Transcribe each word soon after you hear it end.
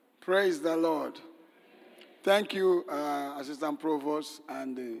Praise the Lord. Thank you, Assistant Provost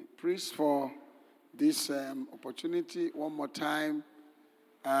and the priest, for this opportunity one more time.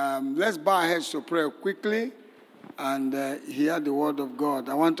 Let's bow our heads to pray quickly and hear the word of God.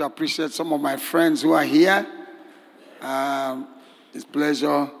 I want to appreciate some of my friends who are here. It's a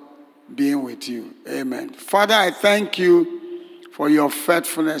pleasure being with you. Amen. Father, I thank you for your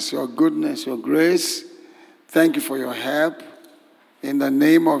faithfulness, your goodness, your grace. Thank you for your help. In the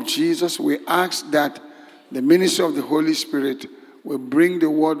name of Jesus, we ask that the ministry of the Holy Spirit will bring the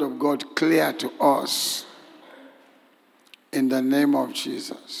word of God clear to us. In the name of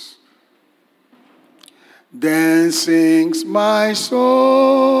Jesus. Then sings my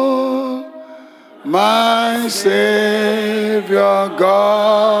soul, my Savior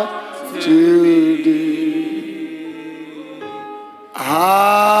God, to thee.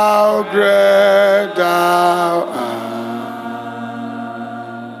 How great thou art.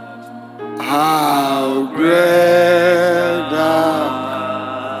 How great thou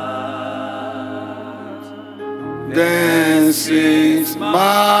art. Then sings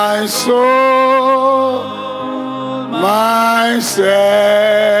my soul, my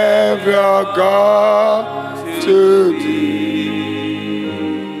Savior God, to thee.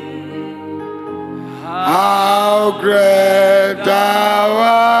 How great thou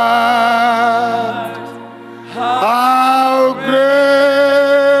art. How great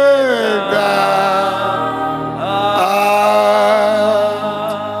thou art.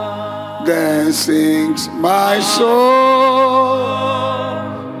 Then sings my soul,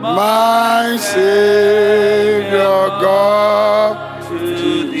 my Savior God,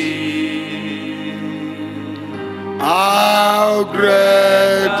 to thee. How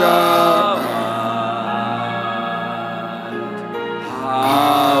great thou art.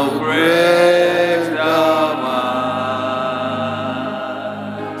 How great thou art.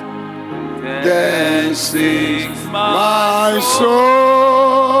 Then sings my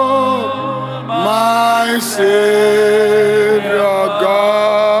soul, my Savior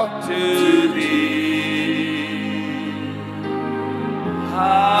God, to thee.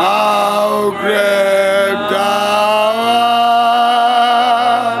 How great thou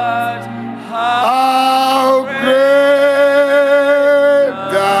art. How great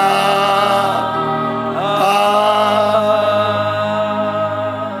thou art.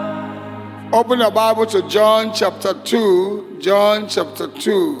 Open the Bible to John chapter 2. John chapter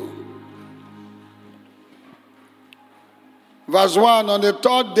 2. Verse 1, on the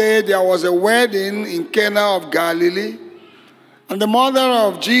third day there was a wedding in Cana of Galilee, and the mother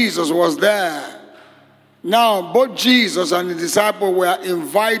of Jesus was there. Now both Jesus and the disciples were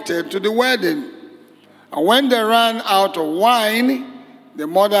invited to the wedding. And when they ran out of wine, the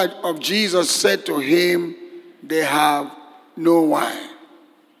mother of Jesus said to him, "They have no wine."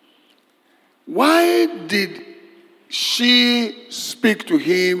 Why did she speak to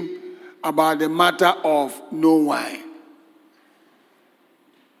him about the matter of no wine?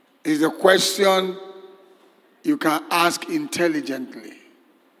 Is a question you can ask intelligently.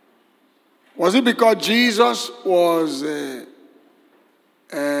 Was it because Jesus was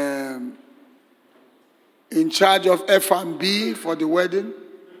in charge of F&B for the wedding?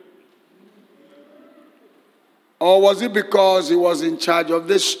 Or was it because he was in charge of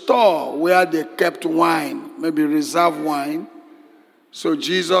the store where they kept wine, maybe reserve wine, so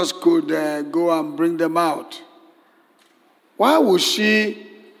Jesus could go and bring them out? Why would she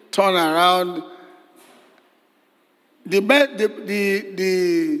turn around? The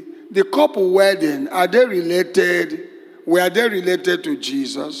couple wedding, are they related? Were they related to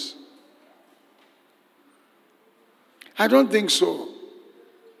Jesus? I don't think so.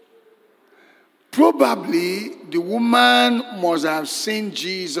 Probably the woman must have seen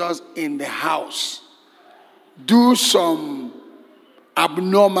Jesus in the house do some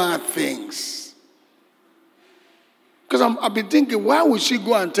abnormal things. Because I've been thinking, why would she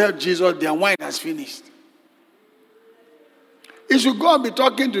go and tell Jesus their wine has finished? He should go and be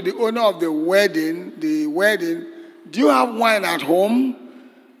talking to the owner of the wedding. Do you have wine at home?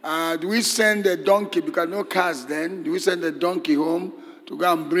 Do we send a donkey, because no cars then, do we send a donkey home to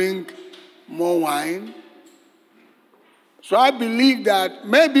go and bring more wine? So I believe that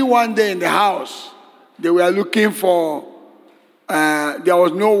maybe one day in the house, they were looking for, there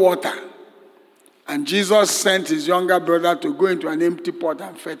was no water. And Jesus sent his younger brother to go into an empty pot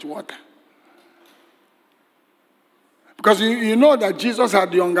and fetch water. Because you know that Jesus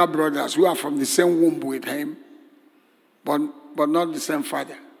had younger brothers who are from the same womb with him, but not the same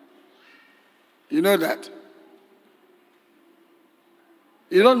father. You know that?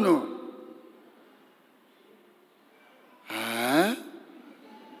 You don't know? Huh?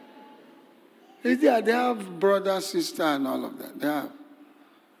 They have brother, sister, and all of that. They have.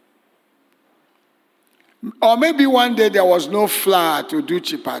 Or maybe one day there was no flour to do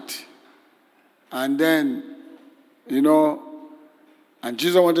chapati. And then, and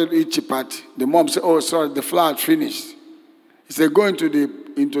Jesus wanted to eat chapati. The mom said, oh, sorry, the flour had finished. He said, go into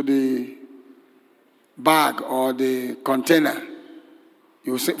the bag or the container.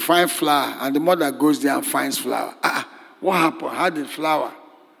 You will find flour. And the mother goes there and finds flour. What happened? How did flour?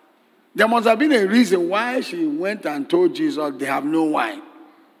 There must have been a reason why she went and told Jesus they have no wine.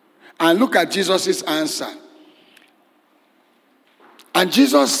 And look at Jesus' answer. And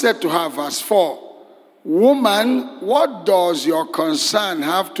Jesus said to her, verse 4, woman, what does your concern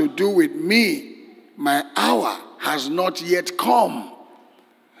have to do with me? My hour has not yet come.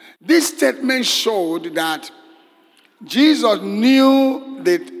 This statement showed that Jesus knew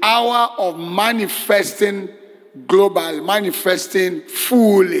the hour of manifesting globally, manifesting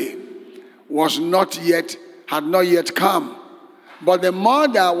fully, had not yet come. But the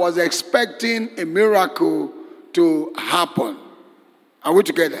mother was expecting a miracle to happen. Are we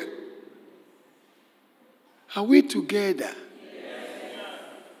together? Are we together? Yes.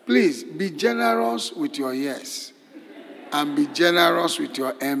 Please be generous with your yes. And be generous with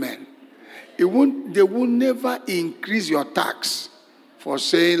your amen. They will never increase your tax for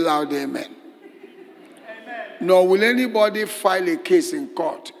saying loud amen. Nor will anybody file a case in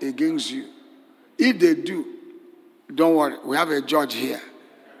court against you. If they do, don't worry, we have a judge here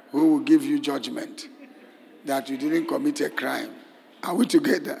who will give you judgment that you didn't commit a crime. Are we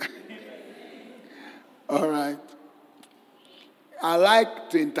together? All right. I like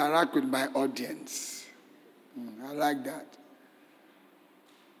to interact with my audience. I like that.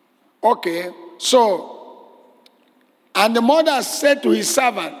 Okay, so, and the mother said to his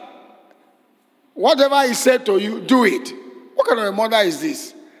servant, whatever he said to you, do it. What kind of a mother is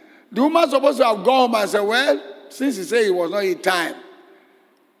this? The woman supposed to have gone home and said, well, since he said it was not his time.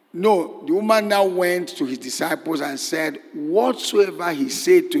 No, the woman now went to his disciples and said, whatsoever he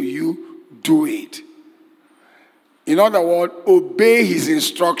said to you, do it. In other words, obey his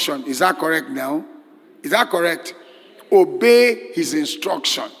instruction. Is that correct now? Is that correct? Obey his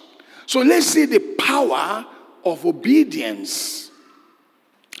instruction. So let's see the power of obedience.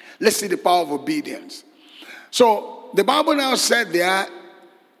 Let's see the power of obedience. So the Bible now said there,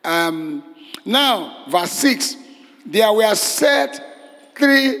 now verse 6, there were set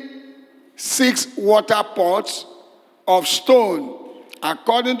 6 water pots of stone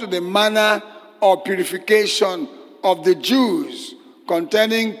according to the manner of purification of the Jews,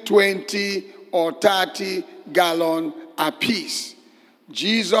 containing 20 or 30 gallons apiece.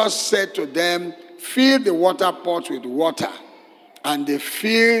 Jesus said to them, fill the water pots with water. And they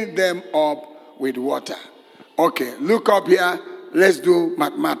filled them up with water. Okay, look up here. Let's do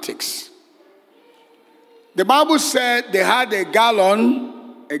mathematics. The Bible said they had a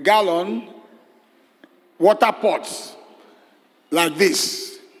gallon, water pots, like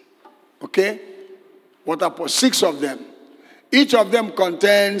this. Okay? Water pots, 6 of them. Each of them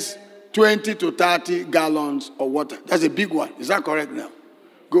contains 20 to 30 gallons of water. That's a big one. Is that correct now?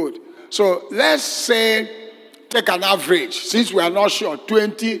 Good. So let's say, take an average. Since we are not sure,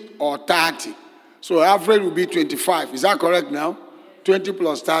 20 or 30. So average will be 25. Is that correct now? 20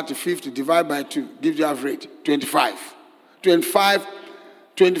 plus 30, 50, divide by 2. Gives you average. 25.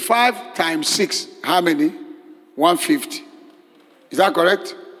 25 times 6. How many? 150. Is that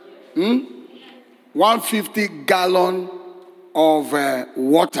correct? 150 gallon of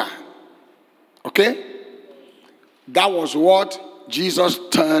water. Okay? That was what Jesus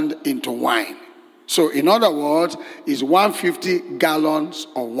turned into wine. So in other words, it's 150 gallons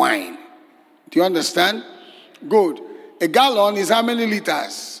of wine. Do you understand? Good. A gallon is how many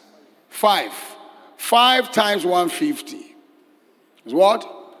liters? 5. 5 times 150 is what?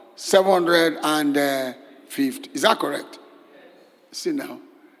 750. Is that correct? See now,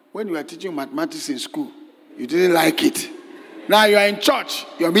 when you were teaching mathematics in school, you didn't like it. Now you are in church,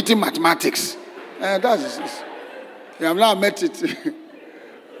 you are meeting mathematics. That's it. You have now met it.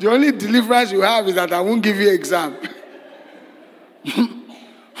 The only deliverance you have is that I won't give you exam.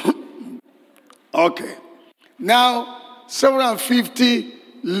 Okay. Now, 750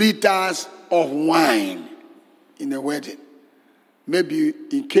 liters of wine in a wedding. Maybe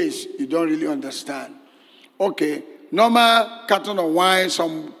in case you don't really understand. Okay. Normal carton of wine,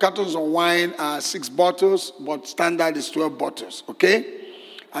 some cartons of wine are 6 bottles, but standard is 12 bottles. Okay?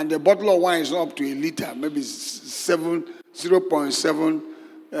 And the bottle of wine is not up to a liter. Maybe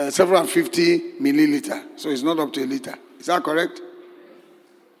 750 milliliter. So it's not up to a liter. Is that correct?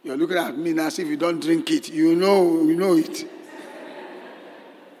 You're looking at me now as if you don't drink it. You know it.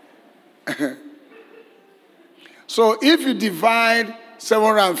 So if you divide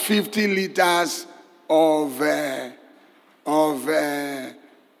 750 liters of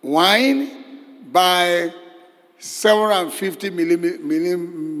wine by 750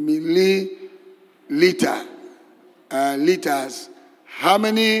 liters, how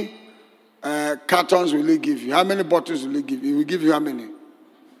many cartons will it give you? How many bottles will it give you? It will give you how many?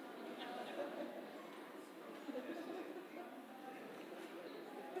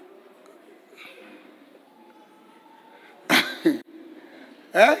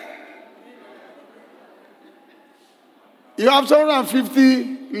 Eh? You have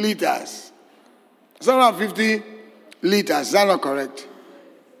 750 liters. 750 liters. Is that not correct?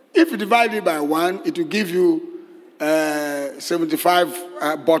 If you divide it by 1, it will give you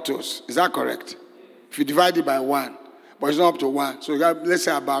 75 bottles. Is that correct? If you divide it by 1. But it's not up to 1. So you have, let's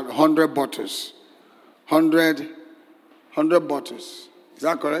say, about 100 bottles. 100 bottles. Is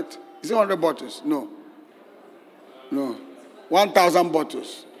that correct? Is it 100 bottles? No. 1,000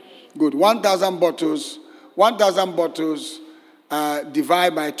 bottles. Good. 1,000 bottles. 1,000 bottles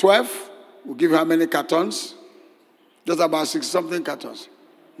divide by 12 will give you how many cartons? Just about 60-something cartons.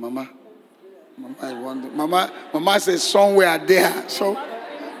 Mama says somewhere there. So,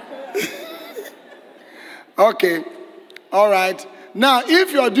 okay. All right. Now,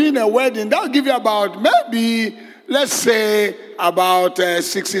 if you're doing a wedding, that'll give you about maybe, let's say, about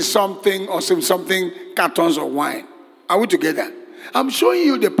 60-something or something cartons of wine. Are we together? I'm showing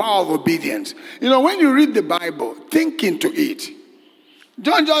you the power of obedience. You know, when you read the Bible, think into it.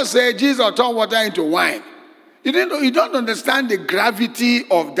 Don't just say Jesus turned water into wine. You don't understand the gravity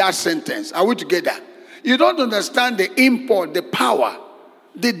of that sentence. Are we together? You don't understand the import, the power,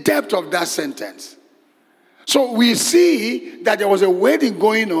 the depth of that sentence. So we see that there was a wedding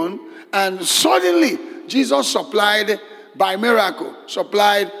going on, and suddenly Jesus supplied, by miracle,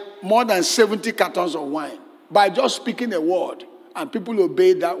 more than 70 cartons of wine by just speaking a word, and people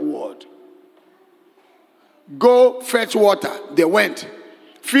obeyed that word. Go fetch water. They went.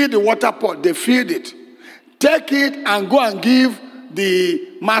 Fill the water pot. They filled it. Take it and go and give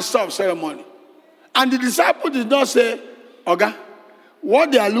the master of ceremony. And the disciple did not say, Oga, what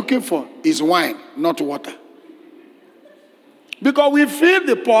they are looking for is wine, not water. Because we fill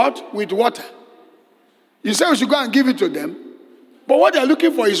the pot with water. You say we should go and give it to them. But what they are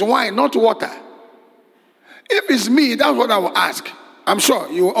looking for is wine, not water. If it's me, that's what I will ask. I'm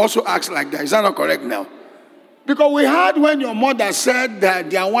sure you will also ask like that. Is that not correct now? Because we heard when your mother said that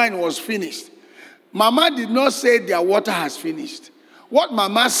their wine was finished. Mama did not say their water has finished. What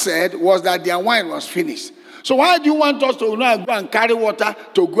Mama said was that their wine was finished. So why do you want us to go and carry water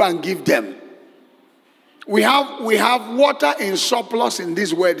to go and give them? We have water in surplus in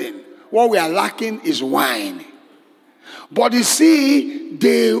this wedding. What we are lacking is wine. But you see,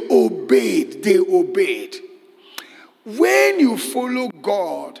 they obeyed. When you follow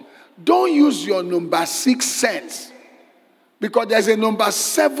God, don't use your number 6 sense. Because there's a number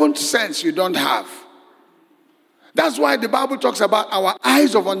 7 sense you don't have. That's why the Bible talks about our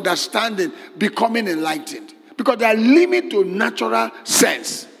eyes of understanding becoming enlightened. Because there are limits to natural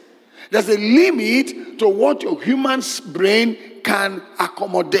sense. There's a limit to what your human brain can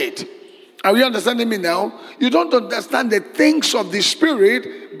accommodate. Are you understanding me now? You don't understand the things of the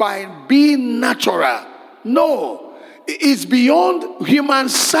Spirit by being natural. No. It's beyond human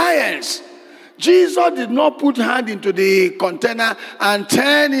science. Jesus did not put hand into the container and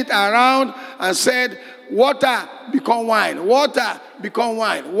turn it around and said, water become wine, water become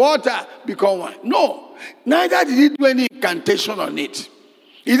wine, water become wine. No. Neither did he do any incantation on it.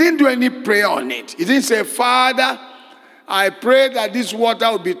 He didn't do any prayer on it. He didn't say, Father, I pray that this water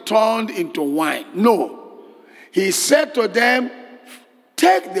will be turned into wine. No. He said to them,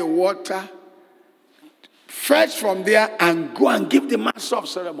 take the water, fetch from there, and go and give the master of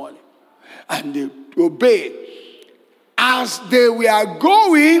ceremony. And they obeyed. As they were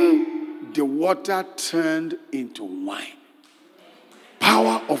going, the water turned into wine.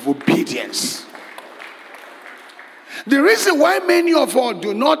 Power of obedience. The reason why many of us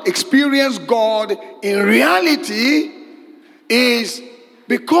do not experience God in reality is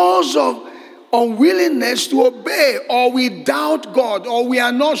because of unwillingness to obey, or we doubt God, or we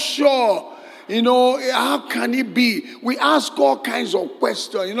are not sure, how can it be? We ask all kinds of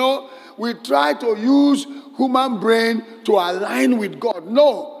questions, we try to use human brain to align with God.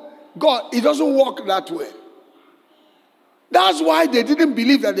 No, God, it doesn't work that way. That's why they didn't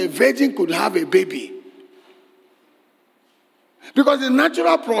believe that a virgin could have a baby. Because in the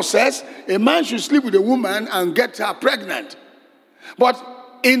natural process, a man should sleep with a woman and get her pregnant. But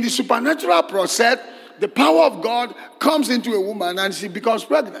in the supernatural process, the power of God comes into a woman and she becomes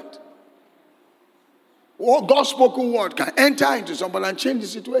pregnant. God's spoken word can enter into somebody and change the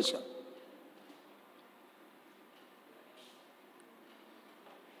situation.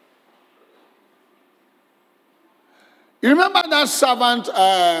 You remember that servant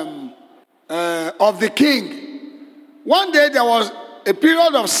of the king? One day there was a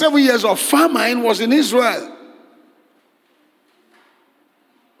period of 7 years of famine was in Israel.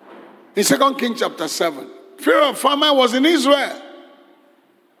 In 2 Kings chapter 7. Period of famine was in Israel.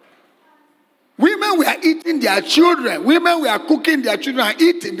 Women were eating their children. Women were cooking their children and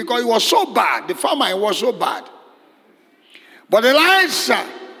eating because it was so bad. The famine was so bad. But Elisha,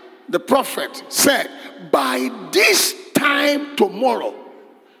 the prophet, said, by this time tomorrow,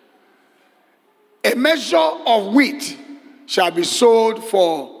 a measure of wheat shall be sold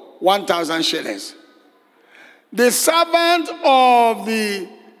for 1,000 shillings. The servant of the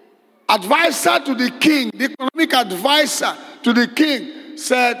advisor to the king, the economic advisor to the king,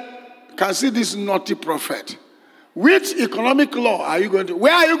 said, can see this naughty prophet. Which economic law are you going to,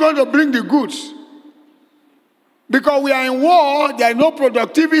 where are you going to bring the goods? Because we are in war, there is no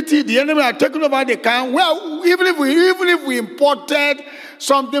productivity, the enemy are taking over the camp. Well, even if we imported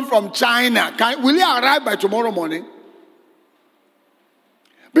something from China, will it arrive by tomorrow morning?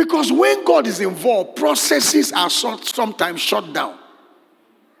 Because when God is involved, processes are sometimes shut down.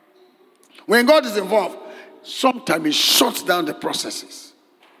 When God is involved, sometimes He shuts down the processes.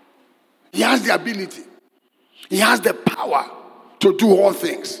 He has the ability. He has the power to do all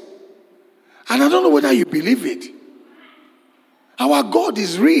things. And I don't know whether you believe it. Our God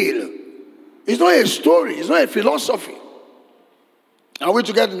is real. It's not a story. It's not a philosophy. Are we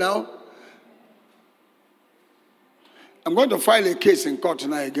together now? I'm going to file a case in court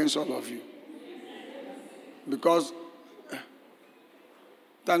tonight against all of you. Because,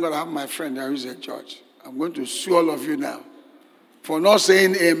 thank God I have my friend there who's a judge. I'm going to sue all of you now for not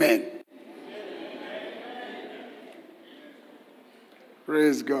saying amen.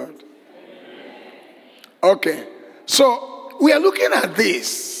 Praise God. Okay. So, we are looking at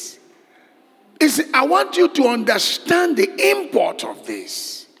this. I want you to understand the import of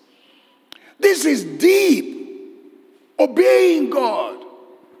this. This is deep. Obeying God.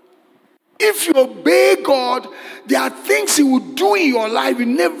 If you obey God, there are things He will do in your life you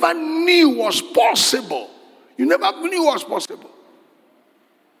never knew was possible. You never knew was possible.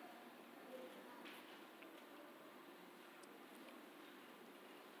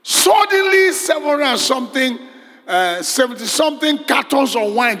 Suddenly, 70-something cartons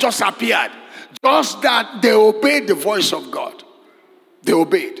of wine just appeared. Just that they obeyed the voice of God. They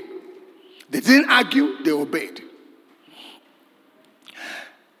obeyed. They didn't argue, they obeyed.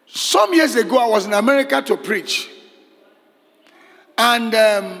 Some years ago, I was in America to preach. And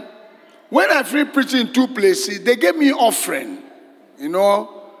when I finished preaching in two places, they gave me offering. They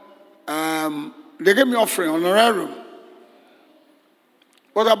gave me offering, honorarium.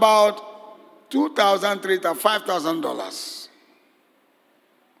 It was about $2,000, $3,000, $5,000.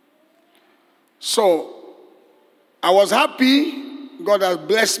 So, I was happy. God has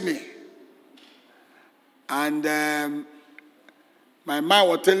blessed me. And my mind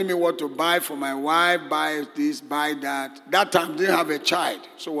was telling me what to buy for my wife, buy this, buy that. That time, I didn't have a child.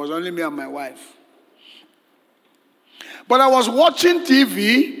 So, it was only me and my wife. But I was watching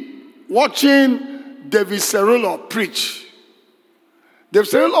TV, watching David Cerullo preach. David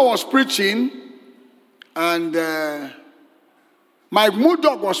Cerullo was preaching, and Mike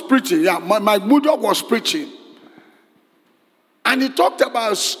Murdoch was preaching. Yeah, Mike Murdoch was preaching. And he talked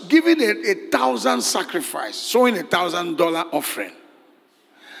about giving a 1,000 sacrifice, sowing $1,000 offering.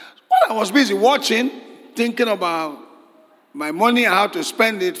 While I was busy watching, thinking about my money and how to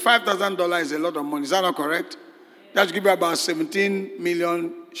spend it, $5,000 is a lot of money. Is that not correct? That should give you about 17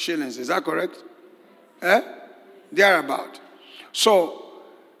 million shillings. Is that correct? Thereabout. So,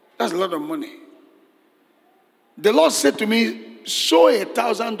 that's a lot of money. The Lord said to me, sow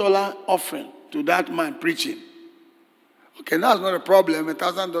 $1,000 offering to that man preaching. Okay, that's not a problem.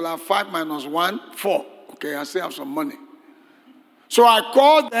 $1,000, 5 minus 1, 4. Okay, I still have some money. So I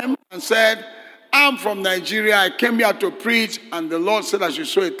called them and said, I'm from Nigeria. I came here to preach, and the Lord said I should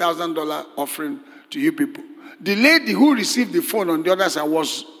sow $1,000 offering to you people. The lady who received the phone on the other side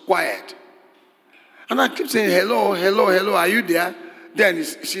was quiet. And I keep saying, hello, hello, hello, are you there? Then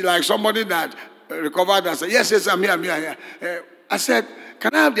she like somebody that recovered and said, yes, I'm here. I said,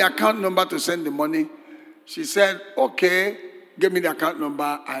 can I have the account number to send the money? She said, okay, give me the account number.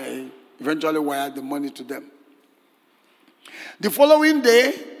 I eventually wired the money to them. The following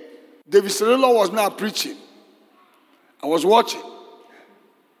day, David Cerullo was now preaching. I was watching.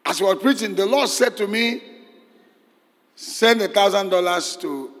 As he was preaching, the Lord said to me, send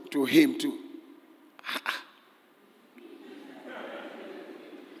 $1,000 to him too.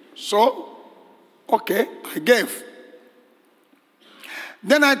 So, okay, I gave.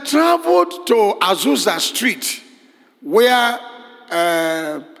 Then I traveled to Azusa Street, where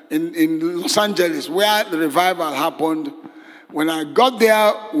in Los Angeles, where the revival happened. When I got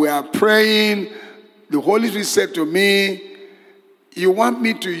there, we are praying. The Holy Spirit said to me, you want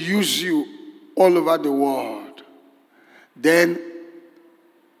me to use you all over the world. Then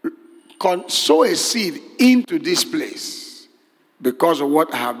sow a seed into this place because of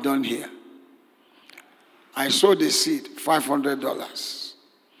what I have done here. I sowed the seed, $500.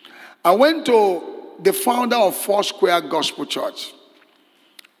 I went to the founder of Foursquare Gospel Church.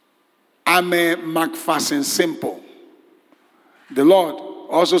 I'm a McPherson Simple. The Lord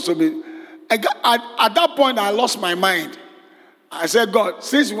also told me. At that point, I lost my mind. I said, God,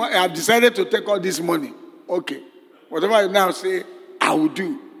 since I have decided to take all this money, okay, whatever you now say, I will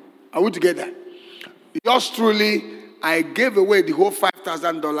do. I will get that. Yours truly, I gave away the whole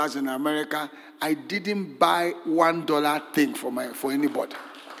 $5,000 in America. I didn't buy $1 thing for anybody.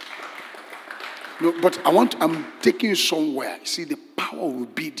 No, but I'm taking you somewhere. See the power of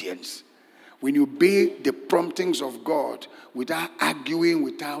obedience. When you obey the promptings of God without arguing,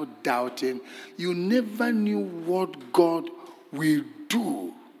 without doubting, you never knew what God will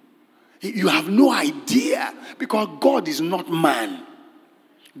do. You have no idea because God is not man.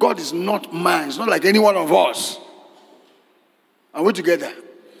 God is not man. It's not like any one of us. Are we together?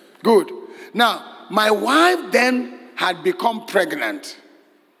 Good. Now, my wife then had become pregnant.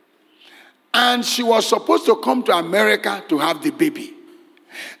 And she was supposed to come to America to have the baby.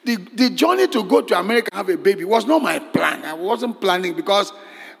 The journey to go to America and have a baby was not my plan. I wasn't planning because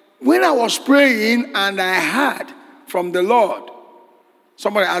when I was praying and I heard from the Lord,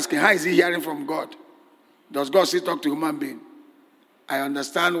 somebody asking, how is he hearing from God? Does God still talk to human being? I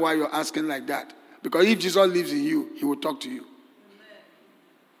understand why you're asking like that. Because if Jesus lives in you, he will talk to you.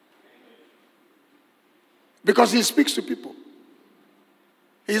 Because he speaks to people.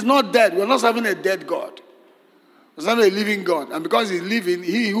 He's not dead. We're not serving a dead God. We're serving a living God. And because he's living,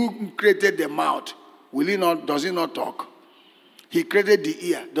 he who created the mouth, does he not talk? He created the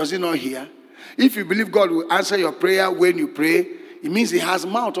ear. Does he not hear? If you believe God will answer your prayer when you pray, it means he has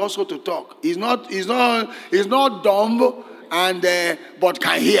mouth also to talk. He's not dumb but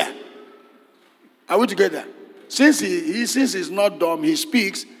can hear. Are we together? Since he's not dumb, he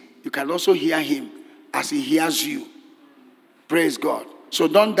speaks, you can also hear him as he hears you. Praise God. So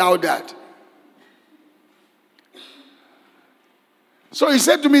don't doubt that. So he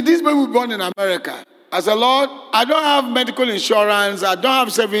said to me, this baby will be born in America. I said, Lord, I don't have medical insurance. I don't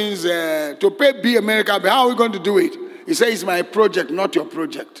have savings to pay Be America. But how are we going to do it? He said, it's my project, not your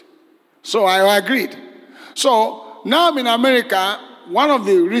project. So I agreed. So now I'm in America. One of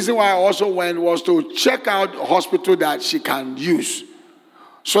the reasons why I also went was to check out a hospital that she can use.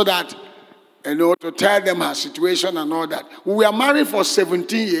 So that, to tell them her situation and all that. We were married for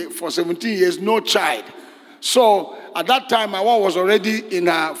 17 years, no child. So at that time, my wife was already in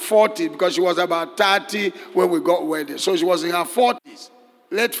her 40s because she was about 30 when we got wedded. So she was in her 40s,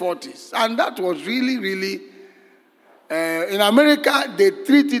 late 40s. And that was really, really, in America, they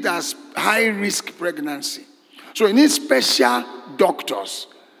treat it as high-risk pregnancy. So you need special doctors.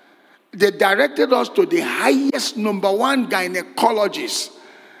 They directed us to the highest #1 gynecologist.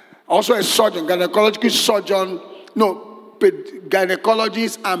 Also a surgeon, gynecologist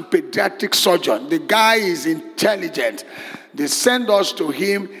and pediatric surgeon. The guy is intelligent. They send us to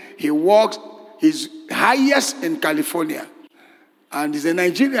him. He works, he's highest in California. And he's a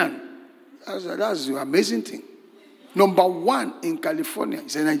Nigerian. That's an amazing thing. #1 in California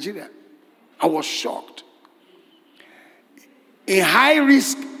is a Nigerian. I was shocked. In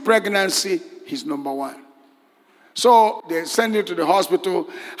high-risk pregnancy, he's #1. So they send you to the hospital.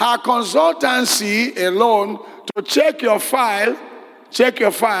 Her consultancy alone to check your file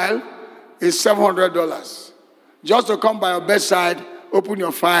is $700. Just to come by your bedside, open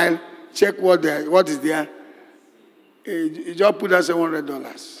your file, check what is there. You just put that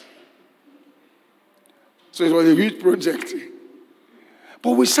 $700. So it was a huge project.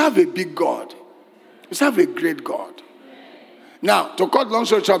 But we serve a big God. We serve a great God. Now, to cut long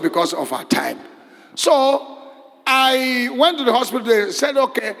story short because of our time. So I went to the hospital. They said,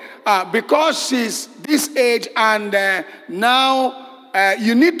 okay, because she's this age and now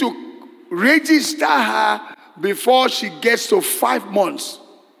you need to register her before she gets to 5 months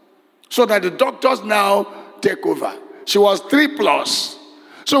so that the doctors now take over. She was 3+.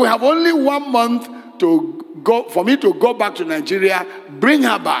 So we have only 1 month to go for me to go back to Nigeria, bring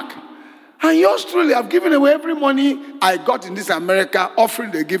her back. And yours truly, I've given away every money I got in this America,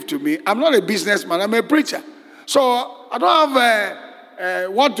 offering they give to me. I'm not a businessman, I'm a preacher. So I don't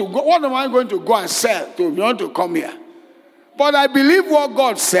have what to go. What am I going to go and sell to you want to come here? But I believe what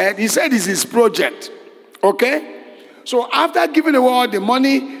God said. He said it's his project. Okay? So after giving away all the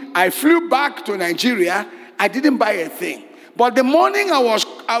money, I flew back to Nigeria. I didn't buy a thing. But the morning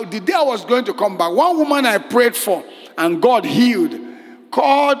the day I was going to come back, one woman I prayed for and God healed,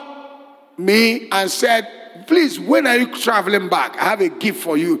 called me and said, please, when are you traveling back? I have a gift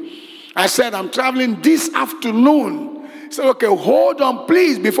for you. I said, I'm traveling this afternoon. He said, okay, hold on,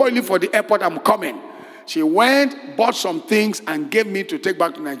 please, before you leave for the airport, I'm coming. She went, bought some things, and gave me to take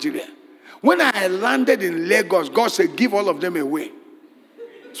back to Nigeria. When I landed in Lagos, God said, give all of them away.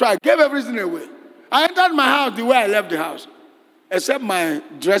 So I gave everything away. I entered my house the way I left the house, except my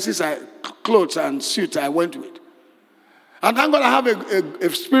dresses, clothes, and suits I went with. And thank God I have a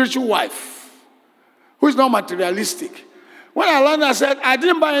spiritual wife who is not materialistic. When I landed, I said, I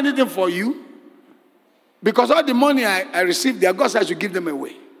didn't buy anything for you because all the money I received there, God said I should give them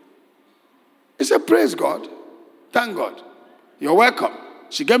away. He said, praise God. Thank God. You're welcome.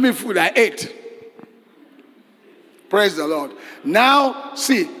 She gave me food. I ate. Praise the Lord. Now,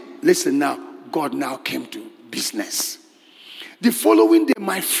 see, listen now. God now came to business. The following day,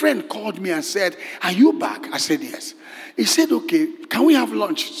 my friend called me and said, are you back? I said, yes. He said, okay, can we have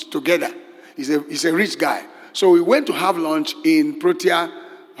lunch together? He's a rich guy. So we went to have lunch in Proti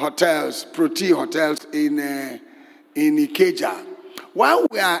Hotels in Ikeja. While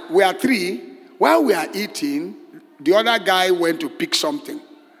we are eating, the other guy went to pick something.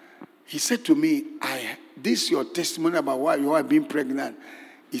 He said to me, this your testimony about why you are being pregnant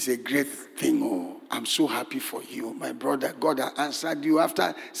is a great thing. Oh, I'm so happy for you, my brother. God has answered you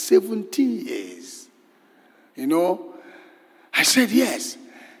after 17 years. You know? I said, yes.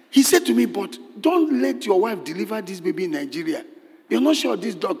 He said to me, but don't let your wife deliver this baby in Nigeria. You're not sure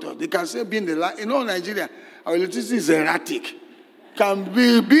this doctor. They can say, Nigeria, our electricity is erratic. Can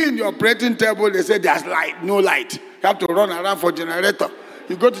be in your operating table, they say there's light, no light. You have to run around for generator.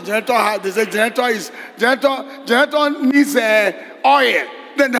 You go to generator house, they say generator needs oil.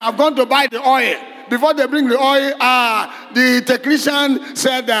 Then they have gone to buy the oil. Before they bring the oil, the technician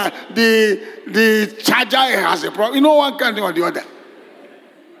said the charger has a problem. You know, one kind or the other.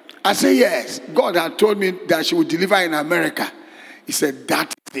 I say, yes. God had told me that she would deliver in America. He said,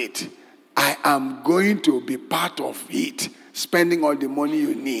 that is it. I am going to be part of it, spending all the money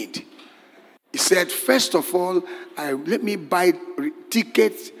you need. He said, first of all, let me buy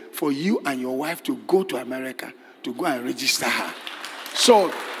tickets for you and your wife to go to America, to go and register her.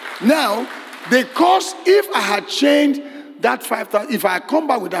 So now, because if I had changed that $5,000, if I come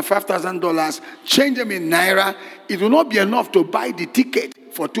back with that $5,000, change them in Naira, it will not be enough to buy the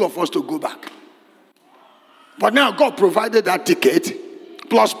ticket for two of us to go back. But now God provided that ticket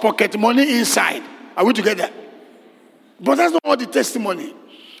plus pocket money inside. Are we together? But that's not all the testimony.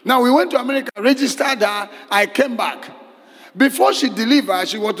 Now we went to America, registered her, I came back. Before she delivered,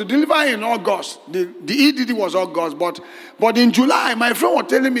 she was to deliver in August. The EDD was August, but in July, my friend was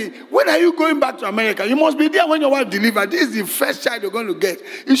telling me, when are you going back to America? You must be there when your wife delivers. This is the first child you're going to get.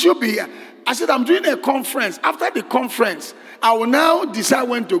 You should be here. I said, I'm doing a conference. After the conference, I will now decide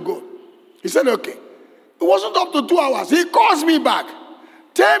when to go. He said, okay. It wasn't up to 2 hours. He calls me back.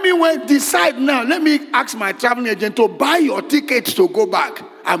 Tell me when, decide now. Let me ask my traveling agent to buy your tickets to go back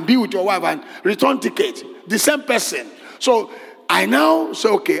and be with your wife and return tickets. The same person. So I now say,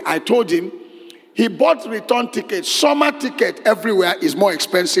 okay, I told him, he bought return tickets. Summer ticket everywhere is more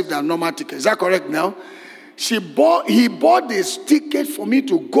expensive than normal ticket. Is that correct now? He bought this ticket for me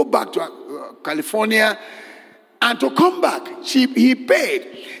to go back to California and to come back. He paid.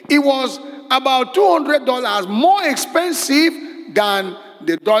 It was about $200 more expensive than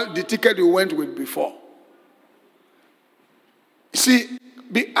the ticket we went with before. See,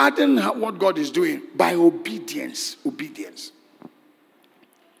 be adding what God is doing by obedience. Obedience.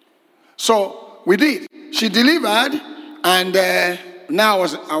 So we did. She delivered, and now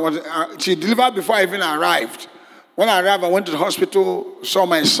she delivered before I even arrived. When I arrived, I went to the hospital, saw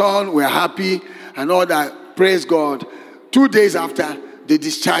my son, we were happy, and all that. Praise God. 2 days after, they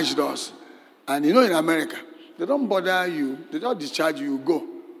discharged us. And you know, in America, they don't bother you. They don't discharge you, you go.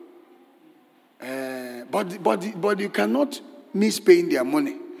 But you cannot miss paying their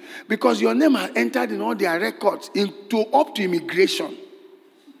money. Because your name has entered in all their records up to immigration.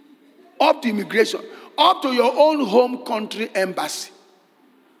 Up to immigration. Up to your own home country embassy.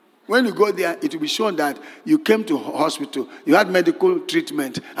 When you go there, it will be shown that you came to hospital, you had medical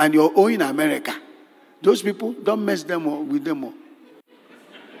treatment, and you're owing America. Those people, don't mess them with them.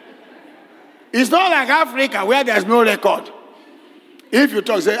 It's not like Africa where there's no record. If you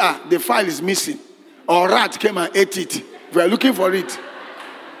talk, say, the file is missing. Or rat came and ate it. We are looking for it.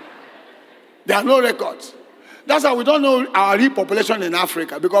 There are no records. That's why we don't know our real population in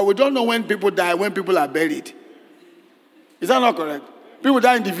Africa, because we don't know when people die, when people are buried. Is that not correct? People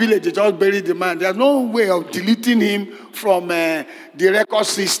die in the village, they just bury the man. There's no way of deleting him from the record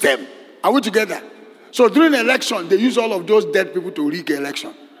system. Are we together? So during election, they use all of those dead people to rig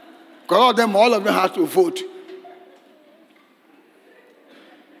election. Because all of them have to vote.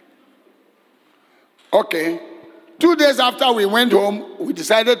 Okay. 2 days after we went home, we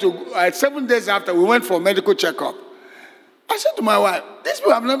decided to, 7 days after, we went for a medical checkup. I said to my wife, these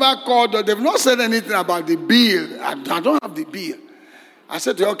people have never called, or they've not said anything about the bill. I don't have the bill. I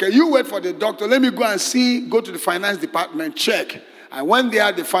said to her, okay, you wait for the doctor. Let me go and go to the finance department, check. I went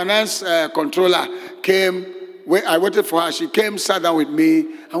there, the finance controller came. I waited for her. She came, sat down with me,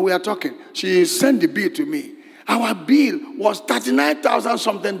 and we are talking. She sent the bill to me. Our bill was $39,000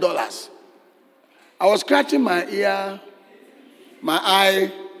 something. I was scratching my ear,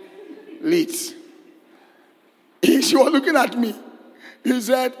 my eyelids. She was looking at me. He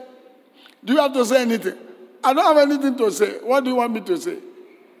said, do you have to say anything? I don't have anything to say. What do you want me to say?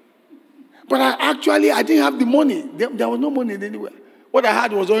 But I didn't have the money. There was no money anywhere. What I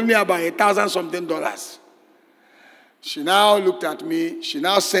had was only about $1,000 something. She now looked at me. She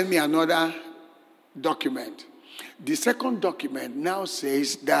now sent me another document. The second document now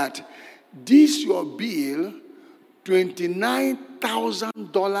says that this your bill,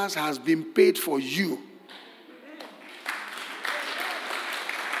 $29,000 has been paid for you.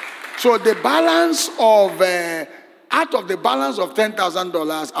 So the balance of, out of the balance of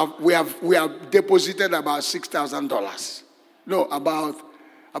 $10,000, we have deposited about $6,000. No, about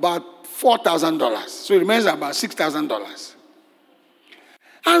 $4,000. So it remains about $6,000.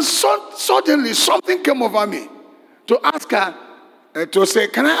 And suddenly something came over me to ask her, to say,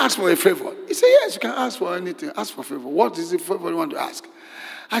 can I ask for a favor? He said, yes, you can ask for anything. Ask for a favor. What is the favor you want to ask?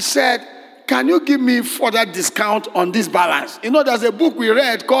 I said, can you give me further discount on this balance? You know, there's a book we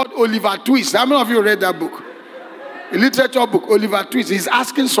read called Oliver Twist. How many of you read that book? A literature book, Oliver Twist. He's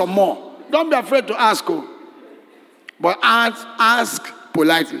asking some more. Don't be afraid to ask, but ask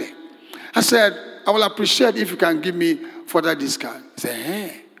politely. I said, I will appreciate if you can give me further discount. He said,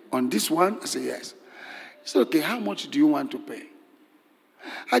 hey, on this one? I said, yes. He said, okay, how much do you want to pay?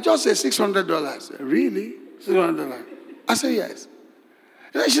 I just said $600. Really? $600? I said, yes.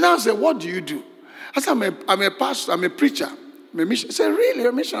 She now said, what do you do? I said, I'm a pastor, I'm a preacher, I'm a missionary. I said, really?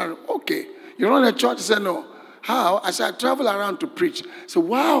 A missionary? Okay. You run a church? I said, no. How? I said, I travel around to preach. I said,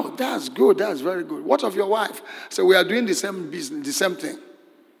 wow, that's good, that's very good. What of your wife? I said, we are doing the same business, the same thing.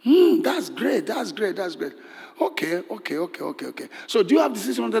 That's great. Okay. So do you have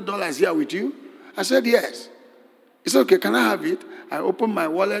the $600 here with you? I said, yes. He said, okay, can I have it? I opened my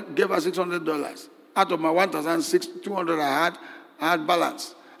wallet, gave her $600. Out of my $1,200 I had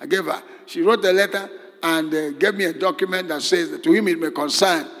balance. I gave her. She wrote a letter and gave me a document that says that to him it may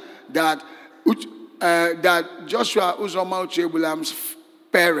concern that Joshua Uzoma Uchegbulum's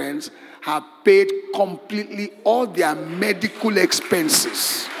parents have paid completely all their medical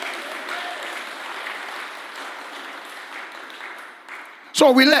expenses.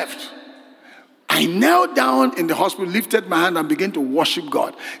 So we left. I knelt down in the hospital, lifted my hand and began to worship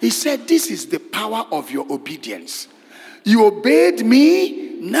God. He said, this is the power of your obedience. You obeyed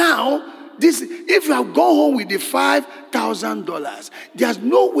me. Now, if you have gone home with the $5,000, there's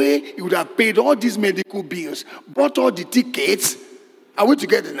no way you would have paid all these medical bills, bought all the tickets. Are we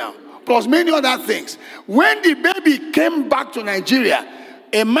together now? Plus many other things. When the baby came back to Nigeria,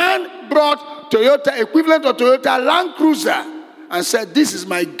 a man brought Toyota, equivalent of Toyota Land Cruiser, and said, this is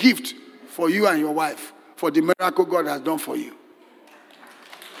my gift for you and your wife, for the miracle God has done for you.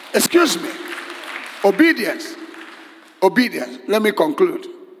 Excuse me. Obedience. Let me conclude.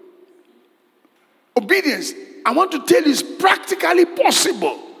 Obedience, I want to tell you, is practically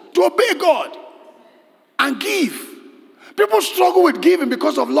possible to obey God and give. People struggle with giving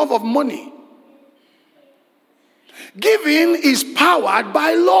because of love of money. Giving is powered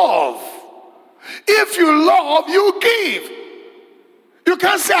by love. If you love, you give. You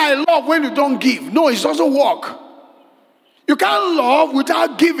can't say I love when you don't give. No, it doesn't work. You can't love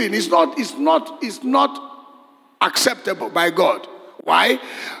without giving. It's not acceptable by God. Why?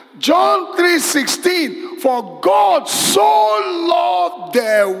 John 3:16, for God so loved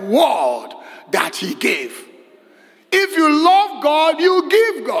the world that he gave. If you love God, you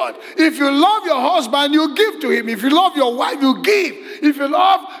give God. If you love your husband, you give to him. If you love your wife, you give. If you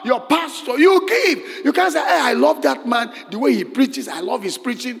love your pastor, you give. You can't say, hey, I love that man, the way he preaches, I love his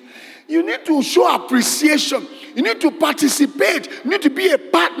preaching. You need to show appreciation. You need to participate. You need to be a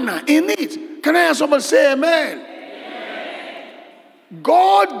partner in it. Can I hear somebody say amen? Amen.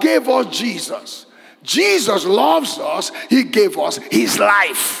 God gave us Jesus. Jesus loves us. He gave us his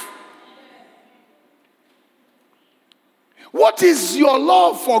life. What is your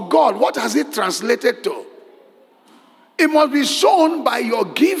love for God? What has it translated to? It must be shown by your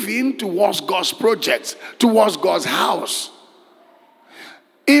giving towards God's projects, towards God's house.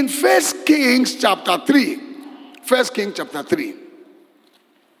 In 1 Kings chapter 3, 1 Kings chapter 3,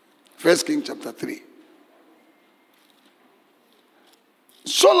 1 Kings chapter 3.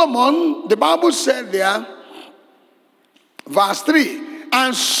 Solomon, the Bible said there, verse 3,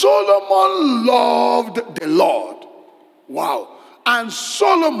 and Solomon loved the Lord. Wow. And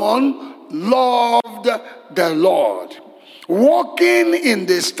Solomon loved the Lord, walking in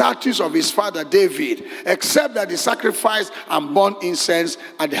the statutes of his father David, except that he sacrificed and burnt incense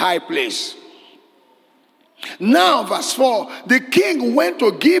at the high place. Now, verse 4, the king went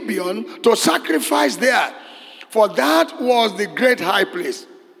to Gibeon to sacrifice there, for that was the great high place.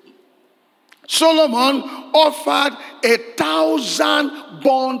 Solomon offered 1,000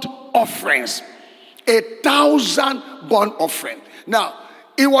 burnt offerings. 1,000 burnt offering. Now,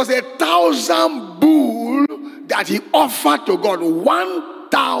 it was 1,000 bull that he offered to God.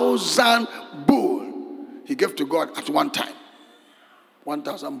 1,000 bull he gave to God at one time.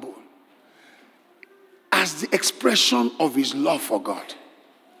 1,000 bull. As the expression of his love for God.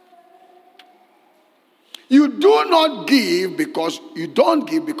 You do not give because you don't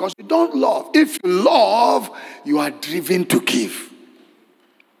give because you don't love. If you love, you are driven to give.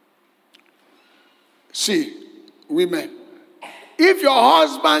 See, women, if your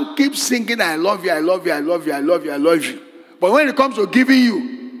husband keeps singing, I love you, I love you, I love you, I love you, I love you, but when it comes to giving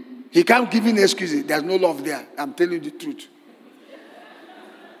you, he can't give you excuses. There's no love there. I'm telling you the truth.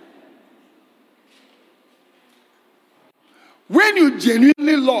 When you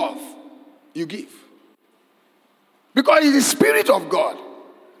genuinely love, you give. Because it's the Spirit of God.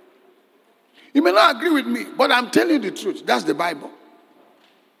 You may not agree with me, but I'm telling you the truth. That's the Bible.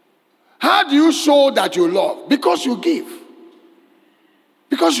 How do you show that you love? Because you give.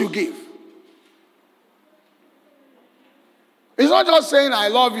 Because you give. It's not just saying, I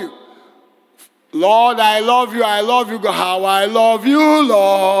love you. Lord, I love you, I love you. How I love you,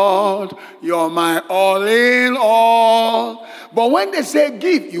 Lord. You're my all in all. But when they say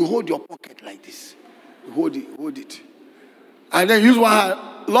give, you hold your pocket like this. You hold it. And then use one hand.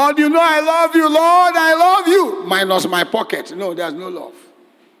 Lord, you know I love you. Lord, I love you. Minus my pocket. No, there's no love.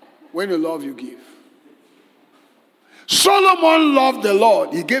 When you love, you give. Solomon loved the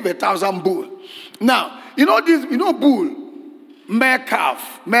Lord. He gave 1,000 bull. Now, bull, mare cow,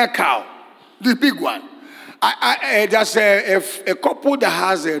 the big one. There's a couple that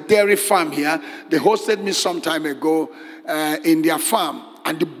has a dairy farm here. They hosted me some time ago in their farm.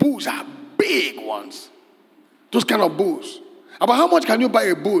 And the bulls are big ones. Those kind of bulls. About how much can you buy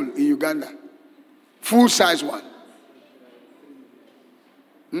a bull in Uganda? Full size one.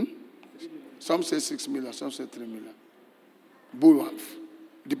 Some say 6 million, some say 3 million. Bull one.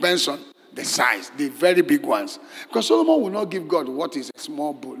 Depends on the size, the very big ones. Because Solomon will not give God what is a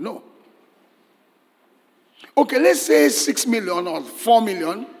small bull. No. Okay, let's say 6 million or 4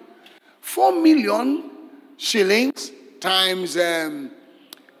 million. 4 million shillings times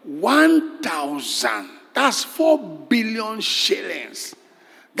 1,000. That's 4 billion shillings.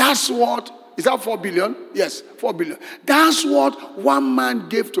 That's what, is that 4 billion? Yes, 4 billion. That's what one man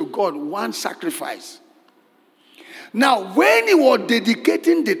gave to God, one sacrifice. Now, when he was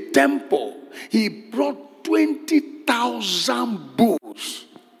dedicating the temple, he brought 20,000 bulls.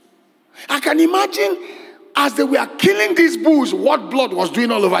 I can imagine as they were killing these bulls, what blood was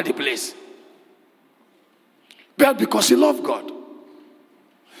doing all over the place. But because he loved God.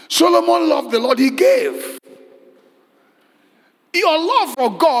 Solomon loved the Lord, he gave. Your love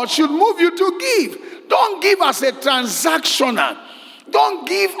for God should move you to give. Don't give as a transactional. Don't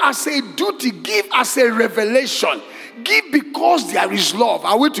give as a duty. Give as a revelation. Give because there is love.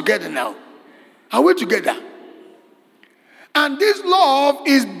 Are we together now? Are we together? And this love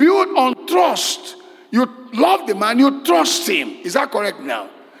is built on trust. You love the man, you trust him. Is that correct now?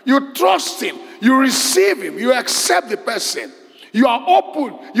 You trust him. You receive him. You accept the person. You are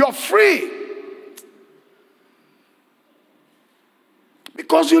open. You're free.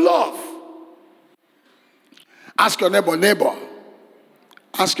 Because you love. Ask your neighbor.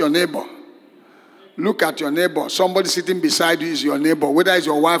 Ask your neighbor. Look at your neighbor. Somebody sitting beside you is your neighbor. Whether it's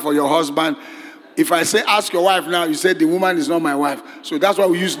your wife or your husband. If I say ask your wife now, you say the woman is not my wife. So that's why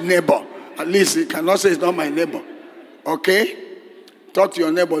we use neighbor. At least you cannot say it's not my neighbor. Okay? Talk to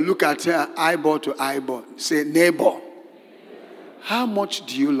your neighbor. Look at her eyeball to eyeball. Say, neighbor, how much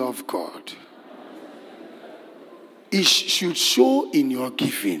do you love God? It should show in your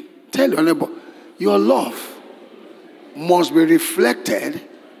giving. Tell your neighbor, your love must be reflected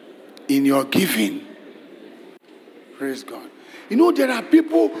in your giving. Praise God. You know, there are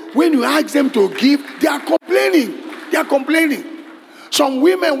people, when you ask them to give, they are complaining. They are complaining. Some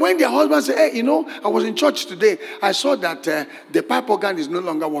women, when their husband say, hey, you know, I was in church today. I saw that the pipe organ is no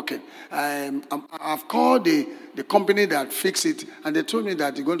longer working. I've called the company that fixed it, and they told me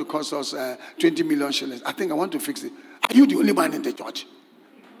that it's going to cost us 20 million shillings. I think I want to fix it. Are you the only one in the church?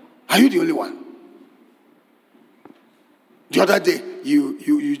 Are you the only one? The other day,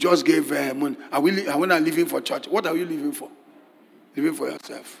 you just gave money. Are we not living for church? What are you living for? Living for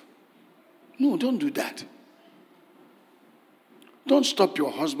yourself. No, don't do that. Don't stop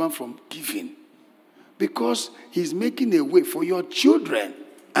your husband from giving, because he's making a way for your children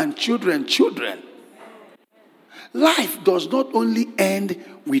and children. Life does not only end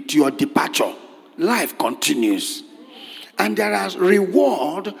with your departure. Life continues. And there is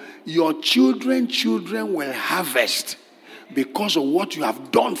reward your children will harvest because of what you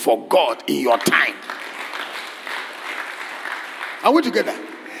have done for God in your time. Are we together?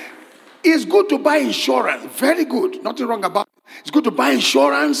 It's good to buy insurance. Very good. Nothing wrong about it. It's good to buy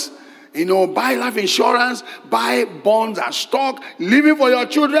insurance. You know, buy life insurance, buy bonds and stock, living for your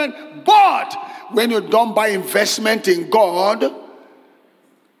children. But when you don't buy investment in God,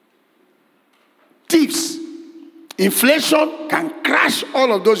 thieves, inflation can crash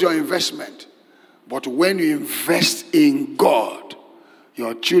all of those your investment. But when you invest in God,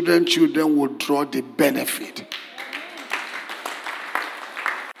 your children will draw the benefit.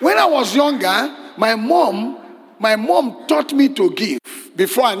 When I was younger, my mom taught me to give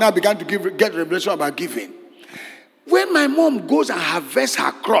before I now began to get revelation about giving. When my mom goes and harvests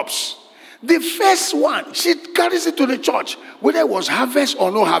her crops, the first one, she carries it to the church, whether it was harvest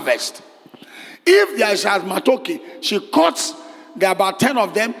or no harvest. If there is matoki, she cuts, there are about 10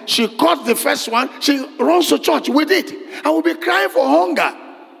 of them, she cuts the first one, she runs to church with it. I will be crying for hunger.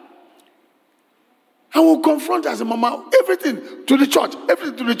 I will confront as a mama, everything to the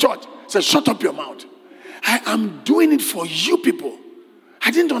church. Say, shut up your mouth. I am doing it for you people.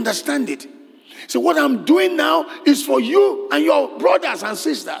 I didn't understand it. So what I'm doing now is for you and your brothers and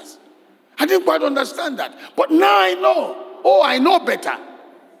sisters. I didn't quite understand that. But now I know. Oh, I know better.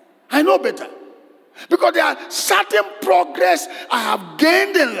 I know better. Because there are certain progress I have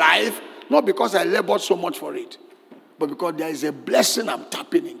gained in life, not because I labored so much for it, but because there is a blessing I'm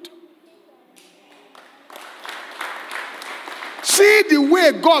tapping into. See the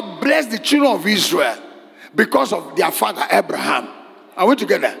way God blessed the children of Israel because of their father Abraham. Are we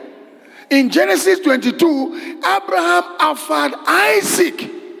together? In Genesis 22, Abraham offered Isaac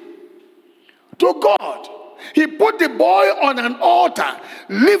to God. He put the boy on an altar,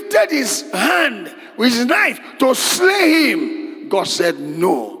 lifted his hand with his knife to slay him. God said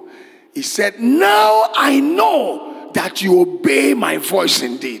no. He said, now I know that you obey my voice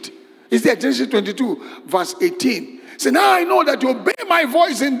indeed. Is there Genesis 22 verse 18? Say, now I know that you obey my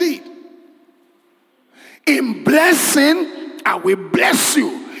voice indeed. In blessing, I will bless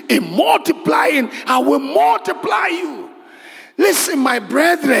you. In multiplying, I will multiply you. Listen, my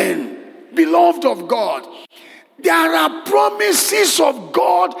brethren, beloved of God, there are promises of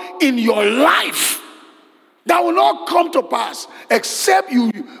God in your life that will not come to pass except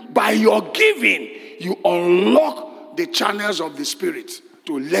you, by your giving, you unlock the channels of the Spirit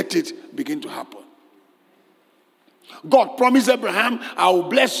to let it begin to happen. God promised Abraham, I will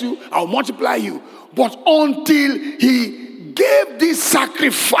bless you, I will multiply you. But until he gave this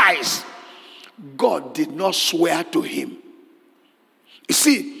sacrifice, God did not swear to him. You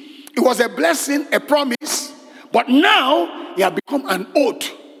see, it was a blessing, a promise, but now it has become an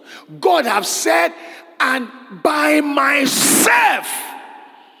oath. God has said, and by myself,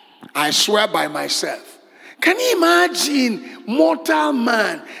 I swear by myself. Can you imagine mortal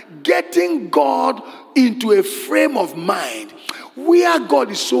man getting God into a frame of mind where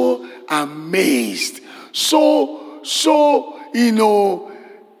God is so amazed, so you know,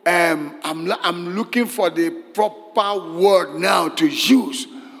 I'm looking for the proper word now to use,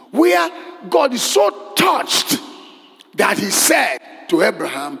 where God is so touched that he said to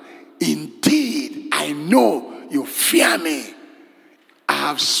Abraham, indeed I know you fear me. I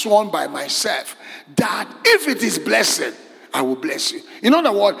have sworn by myself that if it is blessed, I will bless you. In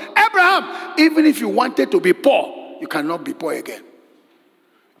other words, Abraham, even if you wanted to be poor, you cannot be poor again.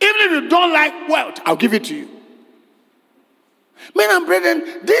 Even if you don't like wealth, I'll give it to you. Men and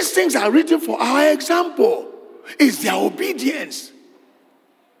brethren, these things are written for our example. It's their obedience.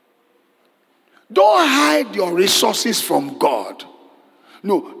 Don't hide your resources from God.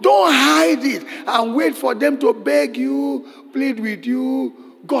 No, don't hide it and wait for them to beg you, plead with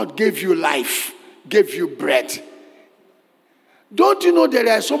you. God gave you life, gave you bread. Don't you know there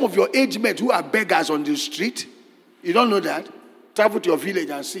are some of your age mates who are beggars on the street? You don't know that? Travel to your village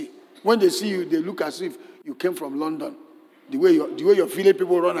and see. When they see you, they look as if you came from London. The way your village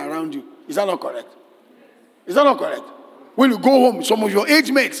people run around you. Is that not correct? Is that not correct? When you go home, some of your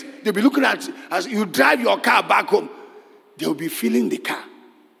age mates, they'll be looking at as you drive your car back home. They'll be feeling the car.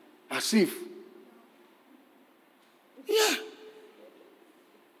 As if. Yeah.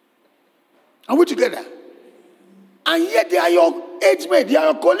 Are we together? And yet they are your age mates, they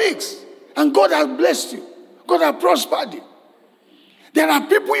are your colleagues. And God has blessed you. God has prospered you. There are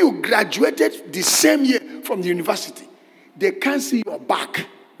people you graduated the same year from the university. They can't see your back,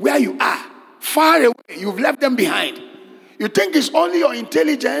 where you are, far away. You've left them behind. You think it's only your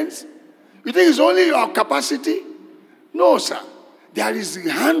intelligence? You think it's only your capacity? No, sir. There is the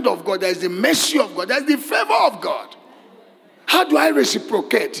hand of God. There is the mercy of God. There is the favor of God. How do I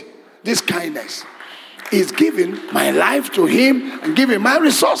reciprocate this kindness? Is giving my life to Him and giving my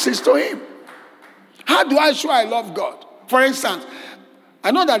resources to Him. How do I show I love God? For instance,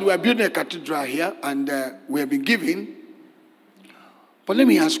 I know that we are building a cathedral here and we have been giving. But let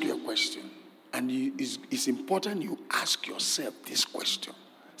me ask you a question. And it's important you ask yourself this question.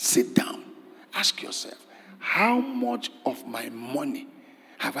 Sit down. Ask yourself, how much of my money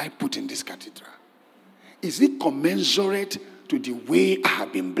have I put in this cathedral? Is it commensurate to the way I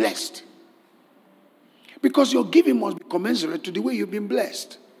have been blessed? Because your giving must be commensurate to the way you've been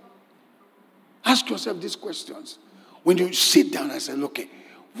blessed. Ask yourself these questions. When you sit down and say, okay,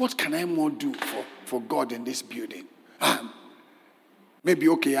 what can I more do for God in this building? Maybe,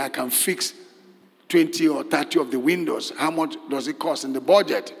 okay, I can fix 20 or 30 of the windows. How much does it cost in the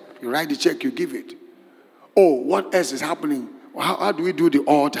budget? You write the check, you give it. Oh, what else is happening? How do we do the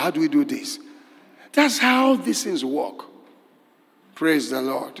altar? How do we do this? That's how these things work. Praise the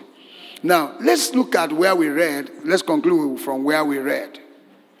Lord. Now, let's look at where we read. Let's conclude from where we read.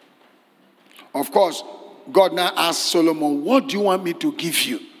 Of course, God now asked Solomon, what do you want me to give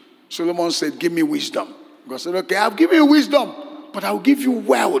you? Solomon said, give me wisdom. God said, okay, I'll give you wisdom, but I'll give you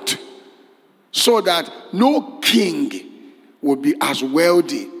wealth so that no king will be as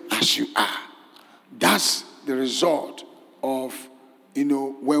wealthy as you are. That's the result of,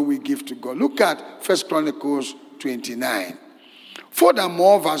 when we give to God. Look at 1 Chronicles 29.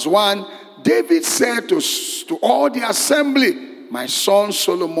 Furthermore, verse 1, David said to all the assembly, my son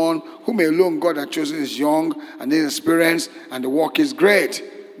Solomon, whom alone God had chosen, is young and inexperienced, and the work is great.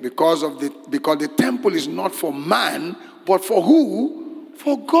 Because the temple is not for man, but for who?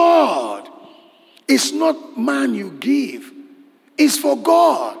 For God. It's not man you give. It's for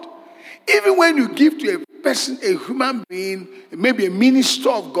God. Even when you give to a person, a human being, maybe a minister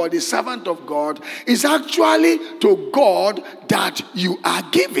of God, a servant of God, it's actually to God that you are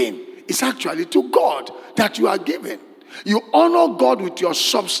giving. It's actually to God that you are giving. You honor God with your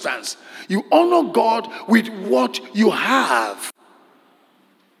substance. You honor God with what you have.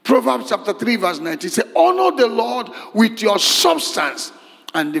 Proverbs chapter 3 verse 19 says, honor the Lord with your substance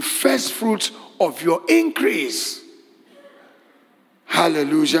and the first fruits of your increase.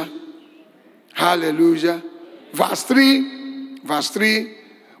 Hallelujah. Hallelujah. Verse 3.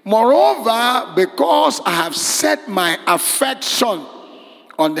 Moreover, because I have set my affection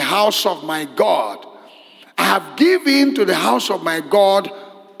on the house of my God, I have given to the house of my God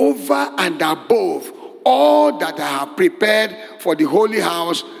over and above all that I have prepared for the holy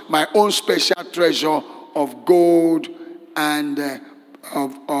house, my own special treasure of gold and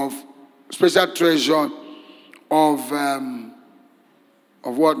of special treasure of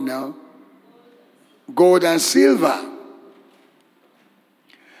what now? Gold and silver.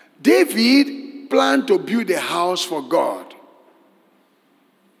 David planned to build a house for God.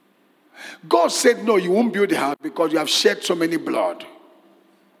 God said, no, you won't build a house because you have shed so many blood.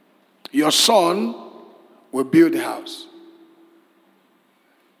 Your son will build a house.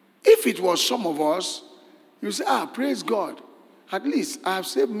 If it was some of us, you say, praise God. At least I have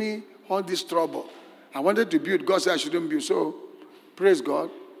saved me all this trouble. I wanted to build. God said I shouldn't build. So, praise God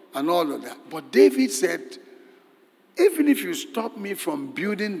and all of that. But David said, even if you stop me from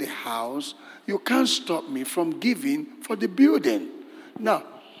building the house, you can't stop me from giving for the building. Now,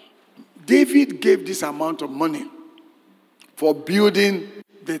 David gave this amount of money for building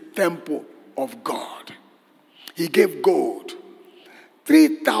the temple of God. He gave gold.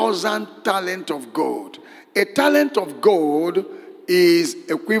 3,000 talents of gold. A talent of gold is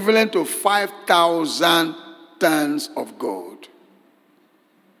equivalent to 5,000 tons of gold.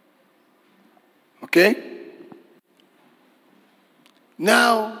 Okay?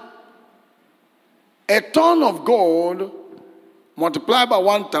 Now, a ton of gold multiplied by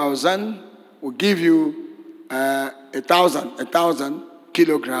 1,000 will give you 1,000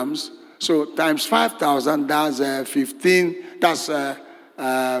 kilograms. So times 5,000, that's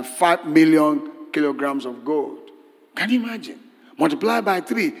 5 million kilograms of gold. Can you imagine? Multiply by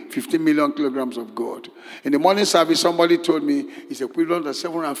 3, 15 million kilograms of gold. In the morning service, somebody told me it's equivalent to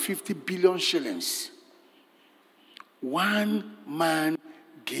 750 billion shillings. One man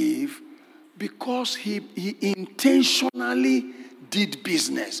gave because he intentionally did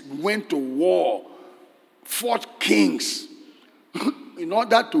business, went to war, fought kings in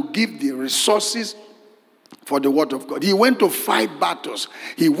order to give the resources for the word of God. He went to fight battles.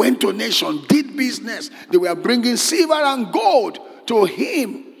 He went to nations, did business. They were bringing silver and gold to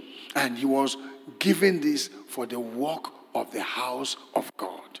him. And he was giving this for the work of the house of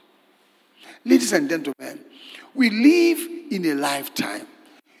God. Ladies and gentlemen, we live in a lifetime.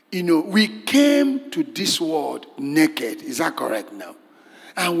 We came to this world naked. Is that correct now?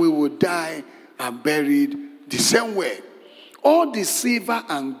 And we will die and buried the same way. All the silver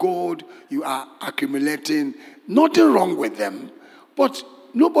and gold you are accumulating, nothing wrong with them. But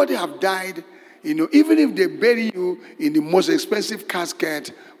nobody have died. Even if they bury you in the most expensive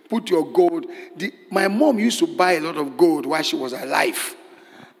casket, put your gold. My mom used to buy a lot of gold while she was alive.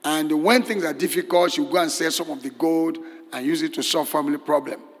 And when things are difficult, she would go and sell some of the gold and use it to solve family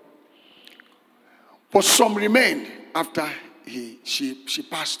problem. But some remained after she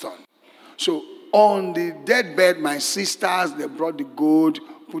passed on. So on the deathbed, my sisters, they brought the gold,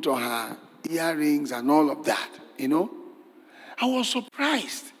 put on her earrings and all of that, I was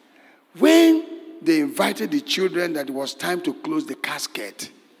surprised. When they invited the children that it was time to close the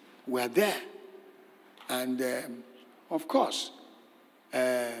casket, we were there. And of course,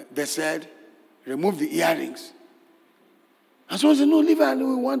 they said, remove the earrings. And someone said, no, leave her.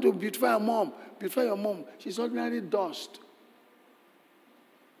 We want to beautify her mom. Beautify your mom. She's ordinary dust.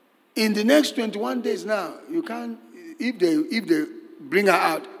 In the next 21 days now, you can't, if they bring her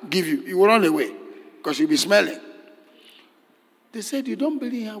out, give you will run away because you'll be smelling. They said, you don't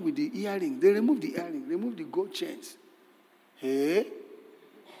bury her with the earring. They remove the earring, remove the gold chains. Hey?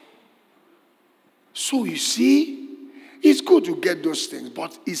 So you see, it's good to get those things,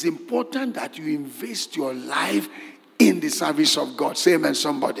 but it's important that you invest your life in the service of God. Say amen,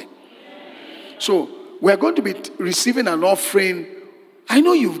 somebody. So we're going to be receiving an offering. I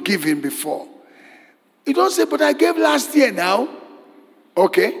know you've given before. You don't say, but I gave last year now.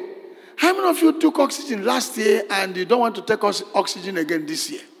 Okay. How many of you took oxygen last year and you don't want to take oxygen again this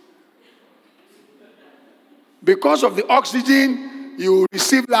year? Because of the oxygen you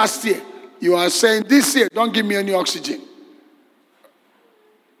received last year, you are saying this year, don't give me any oxygen.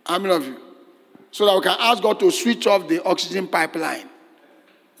 How many of you? So that we can ask God to switch off the oxygen pipeline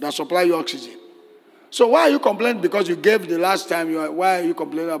that supply you oxygen. So why are you complaining because you gave the last time? Why are you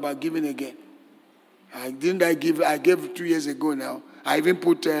complaining about giving again? I gave 2 years ago now. I even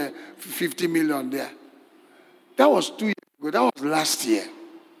put 50 million there. That was 2 years ago. That was last year.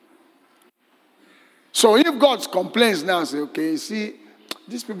 So if God complains now, say, okay, see,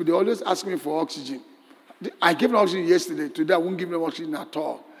 these people, they always ask me for oxygen. I gave them oxygen yesterday. Today, I won't give them oxygen at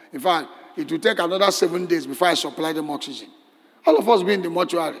all. In fact, it will take another 7 days before I supply them oxygen. All of us be in the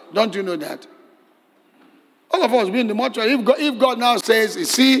mortuary. Don't you know that? All of us be in the mortuary. If God now says, you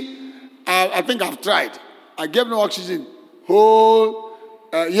see, I think I've tried. I gave them oxygen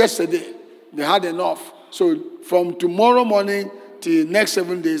yesterday. They had enough. So from tomorrow morning till next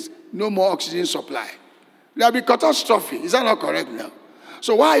 7 days, no more oxygen supply. There will be catastrophe. Is that not correct now?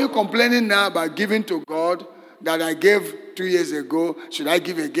 So why are you complaining now about giving to God that I gave 2 years ago? Should I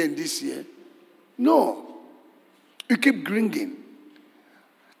give again this year? No. You keep gringing.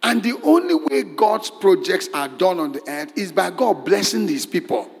 And the only way God's projects are done on the earth is by God blessing these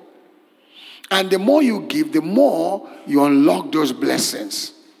people. And the more you give, the more you unlock those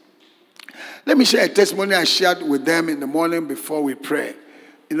blessings. Let me share a testimony I shared with them in the morning before we pray.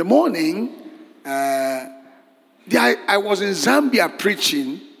 In the morning, I was in Zambia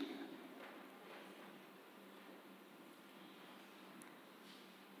preaching.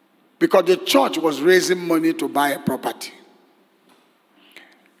 Because the church was raising money to buy a property.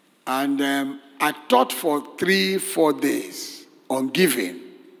 And I taught for 3-4 days on giving.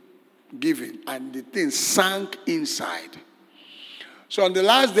 And the thing sank inside. So on the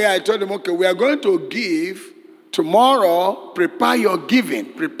last day, I told them, okay, we are going to give. Tomorrow, prepare your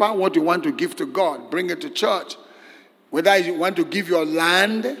giving. Prepare what you want to give to God. Bring it to church. Whether you want to give your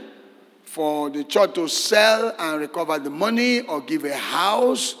land for the church to sell and recover the money, or give a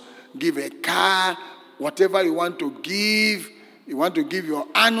house give a car, whatever you want to give. You want to give your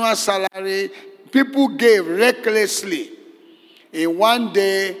annual salary. People gave recklessly. In one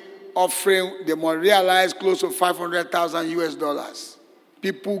day offering, they must realize close to 500,000 US dollars.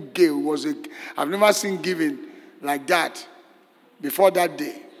 People gave. I've never seen giving like that before that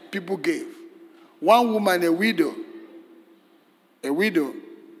day. People gave. One woman, a widow,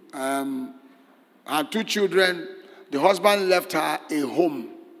 had 2 children. The husband left her a home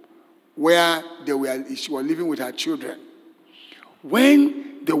where she was living with her children.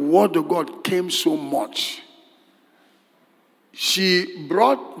 When the word of God came so much, she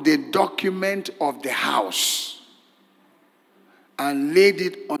brought the document of the house and laid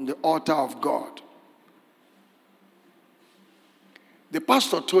it on the altar of God. The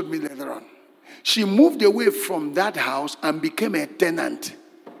pastor told me later on, she moved away from that house and became a tenant,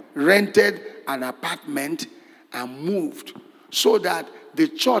 rented an apartment and moved so that the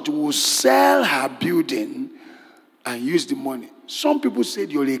church will sell her building and use the money. Some people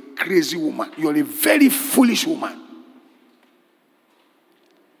said, you're a crazy woman. You're a very foolish woman.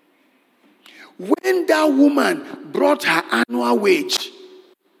 When that woman brought her annual wage,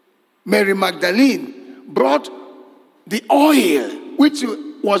 Mary Magdalene brought the oil, which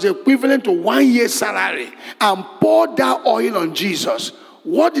was equivalent to 1 year's salary, and poured that oil on Jesus.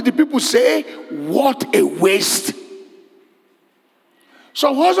 What did the people say? What a waste.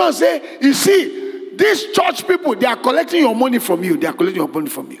 Some husbands say, you see, these church people, they are collecting your money from you. They are collecting your money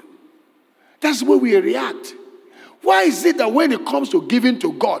from you. That's the way we react. Why is it that when it comes to giving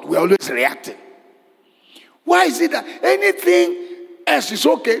to God, we're always reacting? Why is it that anything else is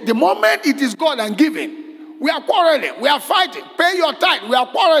okay? The moment it is God and giving, we are quarreling. We are fighting. Pay your tithe. We are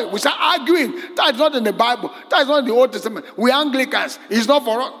quarreling. We start arguing. Tithe is not in the Bible. Tithe is not in the Old Testament. We are Anglicans. It's not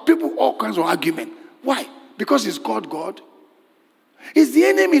for us. People, all kinds of argument. Why? Because it's God. Is the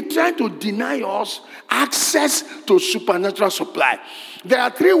enemy trying to deny us access to supernatural supply? There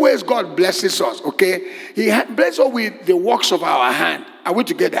are 3 ways God blesses us, okay? He blesses us with the works of our hand. Are we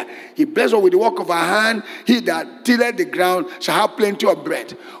together? He blesses us with the work of our hand. He that tilleth the ground shall have plenty of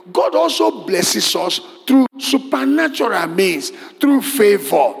bread. God also blesses us through supernatural means, through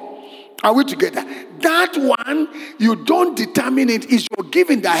favor. Are we together? That one, you don't determine it. It's your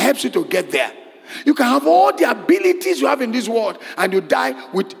giving that helps you to get there. You can have all the abilities you have in this world and you die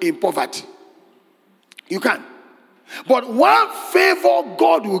in poverty. You can. But one favor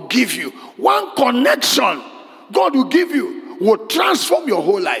God will give you, one connection God will give you, will transform your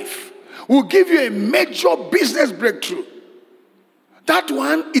whole life, will give you a major business breakthrough. That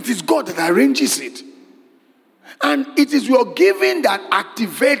one, it is God that arranges it. And it is your giving that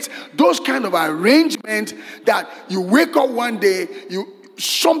activates those kind of arrangements that you wake up one day,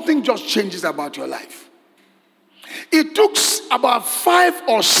 something just changes about your life. It took about 5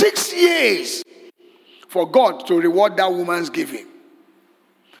 or 6 years for God to reward that woman's giving.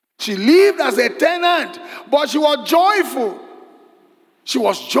 She lived as a tenant, but she was joyful. She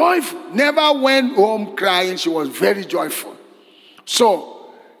was joyful. Never went home crying. She was very joyful.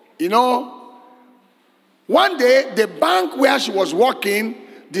 So, one day, the bank where she was working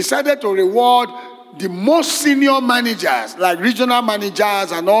decided to reward the most senior managers, like regional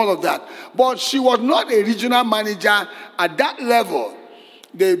managers and all of that. But she was not a regional manager at that level.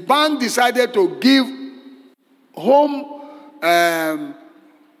 The bank decided to give home, the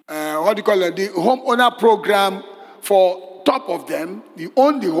home owner program for top of them. You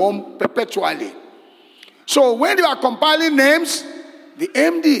own the home perpetually. So when they were compiling names, the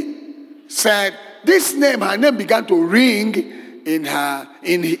MD said, this name, her name began to ring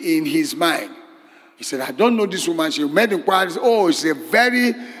in his mind. He said, I don't know this woman. She made inquiries. Oh, she's a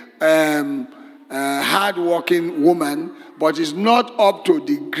very hard-working woman, but it's not up to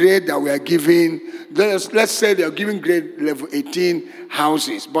the grade that we are giving. Let's say they're giving grade level 18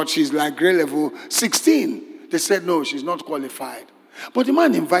 houses, but she's like grade level 16. They said, no, she's not qualified. But the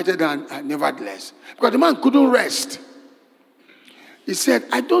man invited her nevertheless, because the man couldn't rest. He said,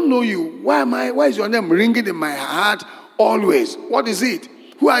 I don't know you. Why is your name ringing in my heart always? What is it?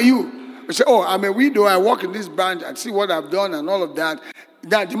 Who are you? I said, oh, I'm a widow. I work in this branch and see what I've done and all of that.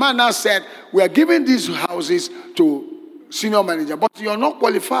 The man now said, we are giving these houses to senior manager, but you're not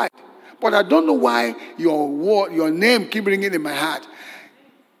qualified. But I don't know why your name keep ringing in my heart.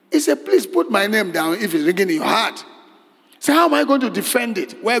 He said, please put my name down if it's ringing in your heart. So how am I going to defend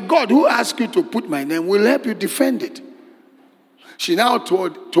it? Well, God, who asked you to put my name, will help you defend it. She now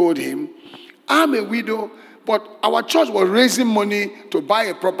told him, I'm a widow, but our church was raising money to buy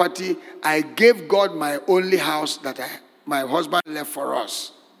a property. I gave God my only house that my husband left for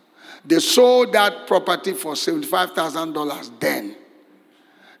us. They sold that property for $75,000 then.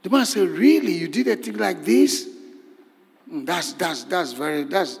 The man said, really? You did a thing like this? That's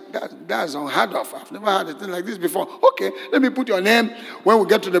unheard of. I've never had a thing like this before. Okay, let me put your name. When we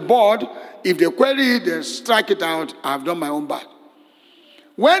get to the board, if they query it, they strike it out. I've done my own part.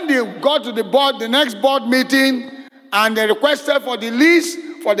 When they got to the board, the next board meeting, and they requested for the lease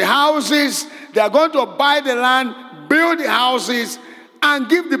for the houses, they are going to buy the land, build the houses, and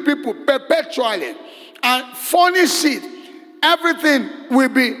give the people perpetually, and furnish it. Everything will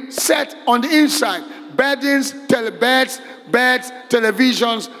be set on the inside. Beddings, beds,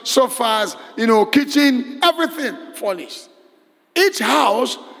 televisions, sofas, kitchen, everything furnished. Each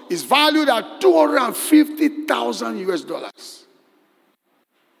house is valued at $250,000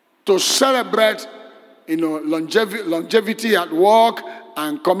 to celebrate, longevity at work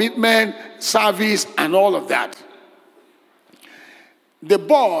and commitment, service, and all of that. The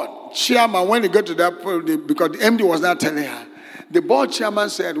board chairman, when they got to that point, because the MD was not telling her, the board chairman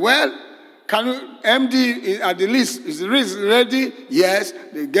said, well, can you, MD, at the list, is the list ready? Yes.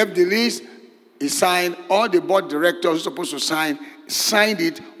 They gave the list. He signed. All the board directors who were supposed to signed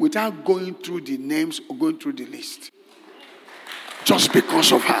it without going through the names or going through the list. Just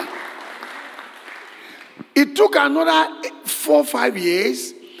because of her. It took another 4 or 5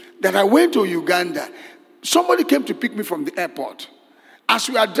 years that I went to Uganda. Somebody came to pick me from the airport. As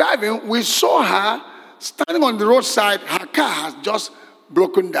we are driving, we saw her standing on the roadside. Her car has just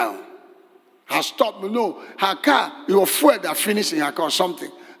broken down. Has stopped. Her car, it was fuel that finished in her car or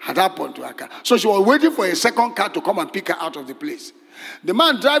something had happened to her car. So she was waiting for a second car to come and pick her out of the place. The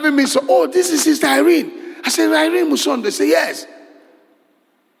man driving me said, oh, this is Sister Irene. I said, Irene Muson. They said, yes.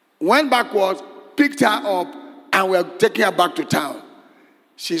 Went backwards, picked her up, and we are taking her back to town.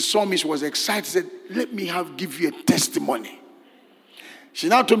 She saw me, she was excited, said, let me give you a testimony. She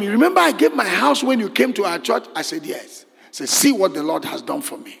now told me, remember I gave my house when you came to our church? I said, yes. She said, see what the Lord has done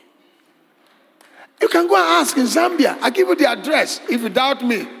for me. You can go and ask in Zambia. I give you the address if you doubt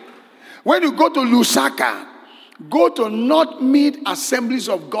me. When you go to Lusaka, go to North Mid Assemblies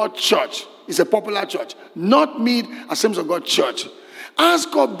of God Church. It's a popular church. North Mid Assemblies of God Church.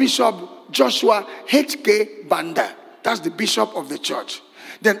 Ask for Bishop Joshua H.K. Banda. That's the bishop of the church.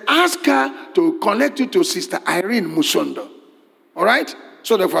 Then ask her to connect you to Sister Irene Musondo. All right?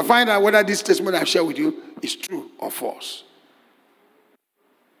 So that if I find out whether this testimony I share with you is true or false.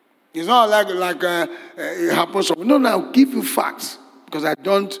 It's not like it happens. No, I'll give you facts. Because I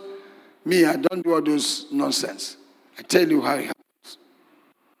don't do all those nonsense. I tell you how it happens.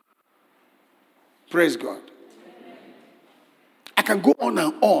 Praise God. I can go on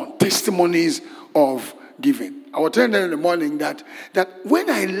and on. Testimonies of giving. I was telling them in the morning that when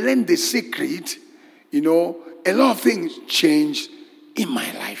I learned the secret, a lot of things changed in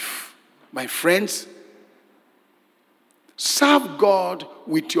my life. My friends, serve God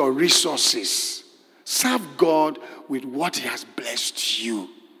with your resources. Serve God with what He has blessed you.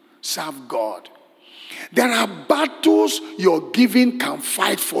 Serve God. There are battles your giving can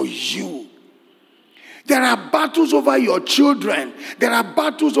fight for you. There are battles over your children. There are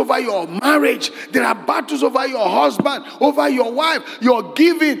battles over your marriage. There are battles over your husband, over your wife. Your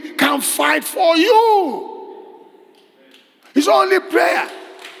giving can fight for you. It's only prayer.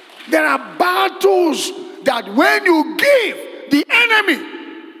 There are battles that when you give, the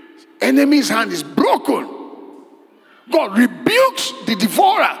enemy's hand is broken. God rebukes the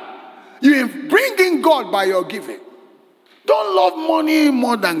devourer. You bring in God by your giving. Don't love money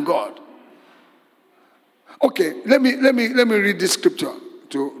more than God. Okay, let me read this scripture.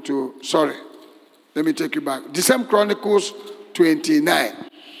 Let me take you back. The same Chronicles 29.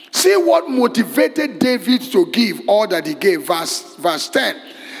 See what motivated David to give all that he gave. Verse 10.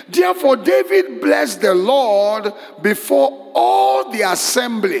 Therefore David blessed the Lord before all the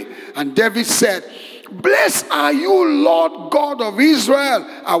assembly. And David said, blessed are you, Lord God of Israel,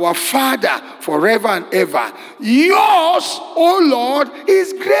 our Father, forever and ever. Yours, O Lord,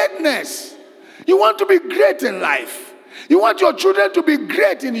 is greatness. You want to be great in life. You want your children to be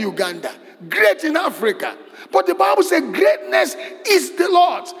great in Uganda, great in Africa. But the Bible says greatness is the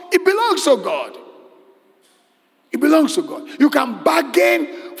Lord's. It belongs to God. It belongs to God. You can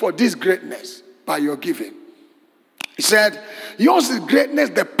bargain for this greatness by your giving. He said, yours is greatness,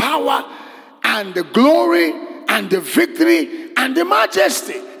 the power and the glory and the victory and the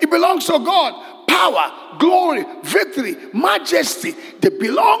majesty. It belongs to God. Power, glory, victory, majesty, they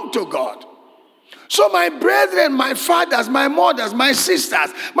belong to God. So my brethren, my fathers, my mothers, my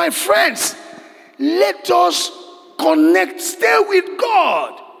sisters, my friends, let us connect, stay with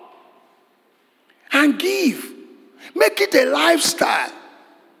God and give. Make it a lifestyle.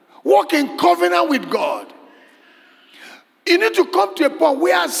 Walk in covenant with God. You need to come to a point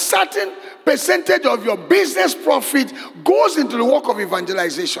where a certain percentage of your business profit goes into the work of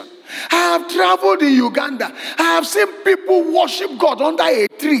evangelization. I have traveled in Uganda. I have seen people worship God under a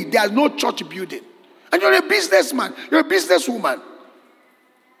tree. There's no church building. And you're a businessman. You're a businesswoman.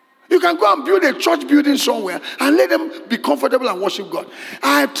 You can go and build a church building somewhere and let them be comfortable and worship God.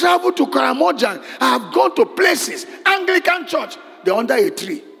 I have traveled to Karamojan. I have gone to places. Anglican church. They're under a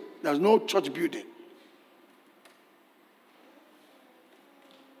tree. There's no church building.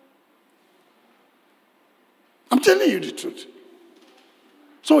 I'm telling you the truth.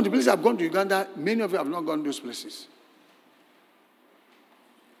 Some of the places I've gone to Uganda, many of you have not gone to those places.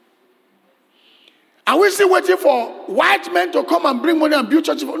 Are we still waiting for white men to come and bring money and build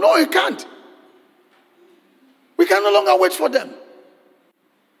churches? No, we can't. We can no longer wait for them.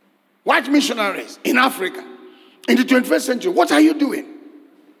 White missionaries in Africa in the 21st century, what are you doing?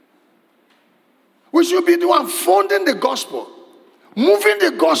 We should be the one funding the gospel, moving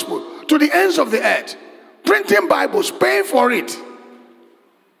the gospel to the ends of the earth, printing Bibles, paying for it.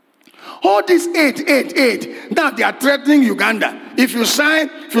 All this aid. Now they are threatening Uganda. If you sign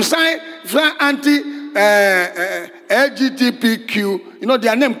anti-LGBTQ,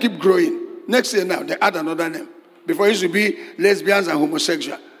 their name keep growing. Next year now, they add another name. Before it used to be lesbians and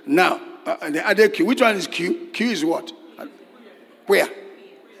homosexual. Now, they added Q. Which one is Q? Q is what? Queer.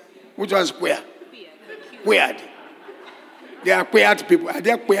 Which one is queer? Weird. They are queered people. Are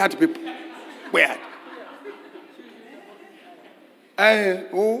they queered people? Weird.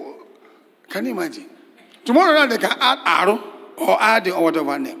 Can you imagine? Tomorrow night they can add arrow or add the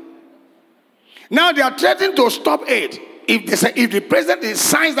whatever name. Now they are threatening to stop aid. If the president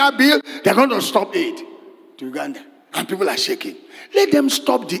signs that bill, they're going to stop aid to Uganda. And people are shaking. Let them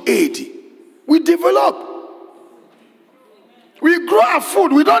stop the aid. We develop. We grow our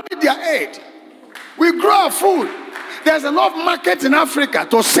food. We don't need their aid. We grow our food. There's enough market in Africa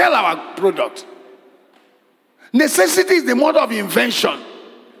to sell our product. Necessity is the mother of invention.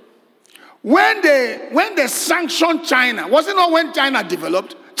 When they sanctioned China, was it not when China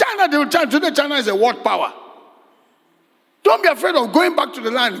developed? Today China is a world power. Don't be afraid of going back to the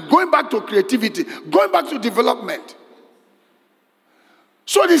land, going back to creativity, going back to development.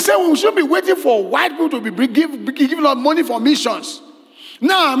 So they say we should be waiting for white people to be giving us money for missions.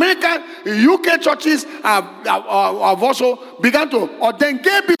 Now, American, UK churches have also begun to ordain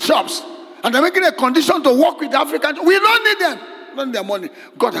gay bishops. And they're making a condition to work with Africans. We don't need them. We don't need their money.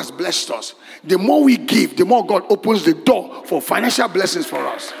 God has blessed us. The more we give, the more God opens the door for financial blessings for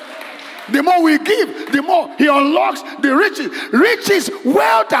us. The more we give, the more He unlocks the riches. Riches,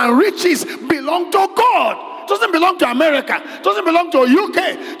 wealth and riches belong to God. It doesn't belong to America. It doesn't belong to UK.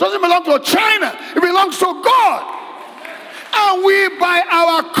 It doesn't belong to China. It belongs to God. And we, by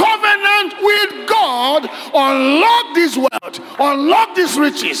our covenant with God, unlock this wealth, unlock these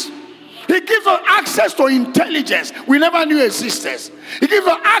riches. He gives us access to intelligence we never knew existed. He gives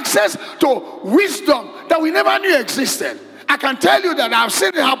us access to wisdom that we never knew existed. I can tell you that I've seen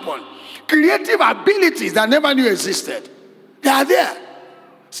it happen. Creative abilities that I never knew existed. They are there.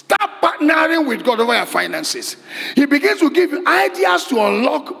 Start partnering with God over your finances. He begins to give you ideas to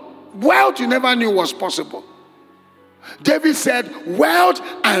unlock wealth you never knew was possible. David said, wealth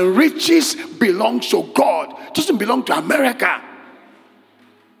and riches belongs to God. It doesn't belong to America.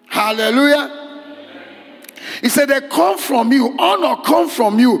 Hallelujah. He said, they come from you. Honor come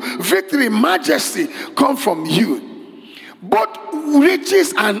from you. Victory, majesty come from you. But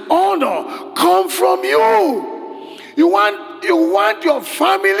riches and honor come from you. You want your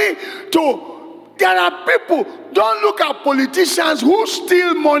family to... There are people, don't look at politicians who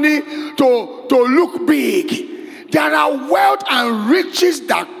steal money to look big. There are wealth and riches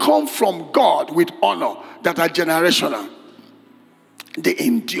that come from God with honor that are generational. They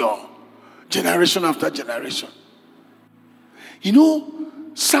endure generation after generation.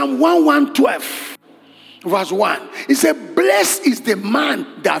 Psalm 1112 verse 1. It said, blessed is the man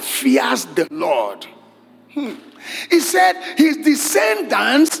that fears the Lord. He said, his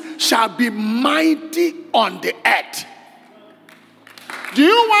descendants shall be mighty on the earth. Do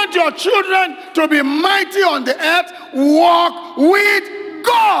you want your children to be mighty on the earth? Walk with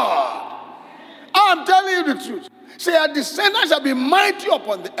God. I'm telling you the truth. Say, your descendants shall be mighty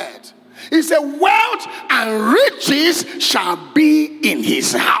upon the earth. He said, wealth and riches shall be in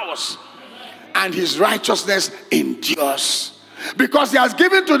his house, and his righteousness endures. Because he has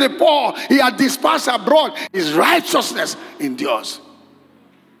given to the poor, he has dispersed abroad, his righteousness endures.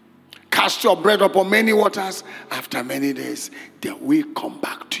 Cast your bread upon many waters. After many days, they will come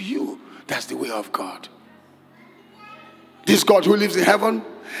back to you. That's the way of God. This God who lives in heaven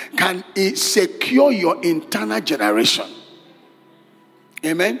can secure your internal generation.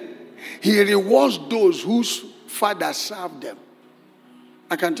 Amen. He rewards those whose father served them.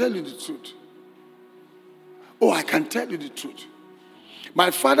 I can tell you the truth. Oh, I can tell you the truth. My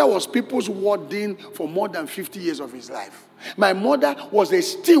father was people's warden for more than 50 years of his life. My mother was a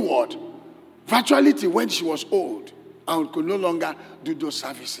steward virtually till when she was old and could no longer do those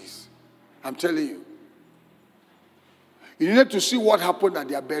services. I'm telling you. You needed to see what happened at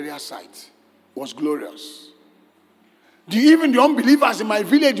their burial site. It was glorious. Even the unbelievers in my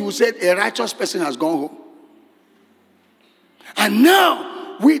village will say a righteous person has gone home. And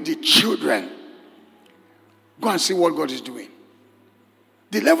now, we the children, go and see what God is doing.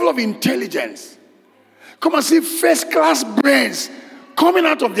 The level of intelligence. Come and see first-class brains coming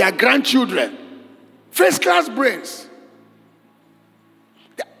out of their grandchildren. First-class brains.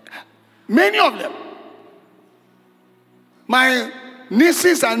 Many of them. My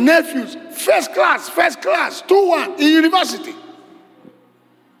nieces and nephews, first class, 2-1 in university.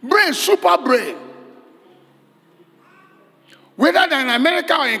 Brain, super brain. Whether they're in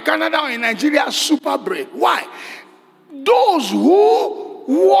America or in Canada or in Nigeria, super brain. Why? Those who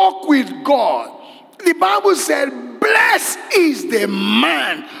walk with God. The Bible said, blessed is the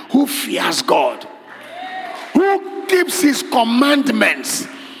man who fears God, who keeps his commandments.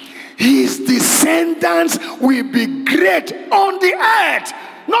 His descendants will be great on the earth,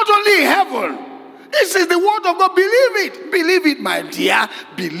 not only in heaven. This is the word of God. Believe it. Believe it, my dear.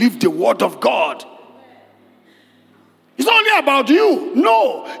 Believe the word of God. It's not only about you.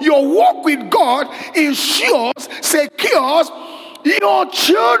 No. Your walk with God ensures, secures your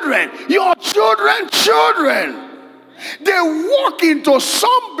children. Your children. They walk into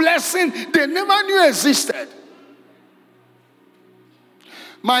some blessing they never knew existed.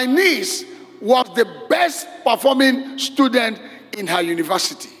 My niece was the best performing student in her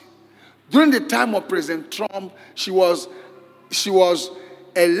university. During the time of President Trump, she was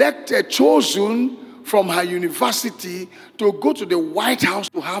elected, chosen from her university to go to the White House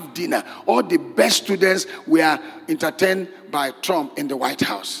to have dinner. All the best students were entertained by Trump in the White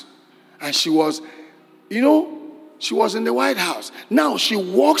House. And she was, she was in the White House. Now she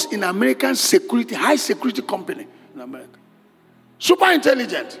works in American security, high security company in America. Super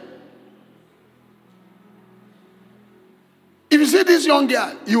intelligent. If you see this young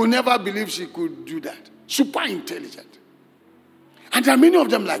girl, you will never believe she could do that. Super intelligent. And there are many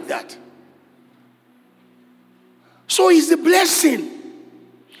of them like that. So it's a blessing.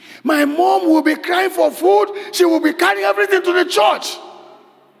 My mom will be crying for food. She will be carrying everything to the church.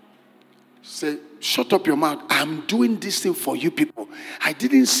 Say, shut up your mouth. I'm doing this thing for you people. I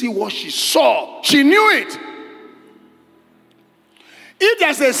didn't see what she saw. She knew it. If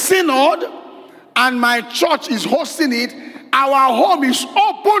there's a synod and my church is hosting it, our home is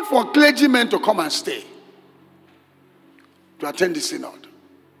open for clergymen to come and stay to attend the synod.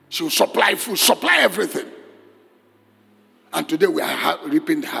 She will supply food, supply everything. And today we are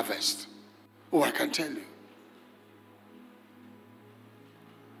reaping the harvest. Oh, I can tell you.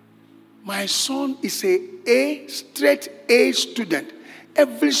 My son is a straight A student.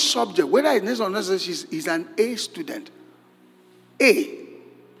 Every subject, whether it's or not, he's an A student. A.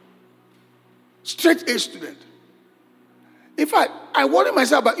 Straight A student. In fact, I worry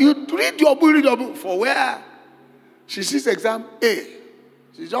myself, but you read your book for where she sees exam A.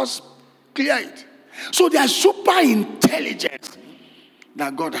 She just clear it. So they are super intelligence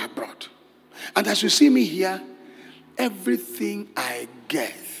that God has brought. And as you see me here, everything I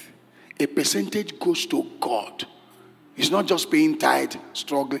get, a percentage goes to God. It's not just paying tithe,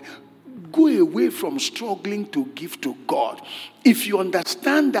 struggling. Go away from struggling to give to God. If you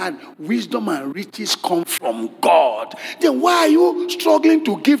understand that wisdom and riches come from God, then why are you struggling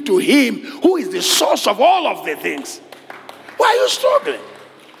to give to Him who is the source of all of the things? Why are you struggling?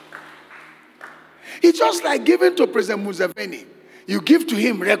 It's just like giving to President Museveni. You give to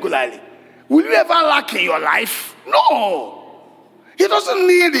him regularly. Will you ever lack in your life? No. He doesn't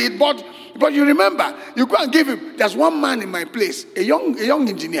need it, but you remember, you go and give him. There's one man in my place, a young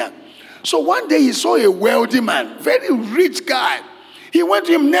engineer. So one day he saw a wealthy man, very rich guy. He went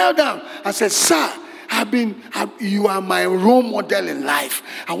to him, knelt down, and said, "Sir, you are my role model in life.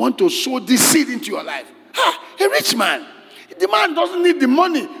 I want to sow this seed into your life." A rich man. The man doesn't need the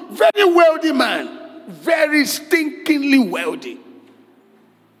money. Very wealthy man. Very stinkingly wealthy.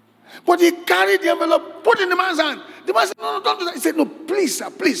 But he carried the envelope, put it in the man's hand. The man said, "No, don't do that." He said, "No, please,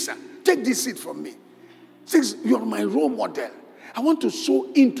 sir, take this seed from me." He says, "You're my role model. I want to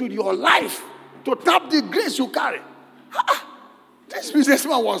sow into your life to tap the grace you carry." This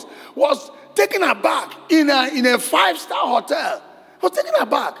businessman was taken aback in a 5-star hotel. He was taken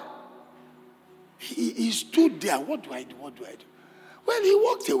aback. He stood there. What do I do? Well, he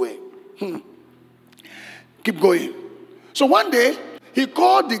walked away. Keep going. So one day, he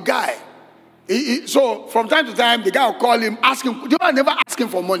called the guy. So from time to time, the guy will call him, ask him. The guy never ask him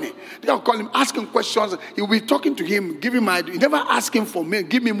for money. The guy will call him, ask him questions. He will be talking to him, give him idea. He never ask him for me,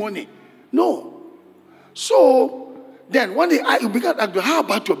 give me money. No. So then one day, I began to ask, how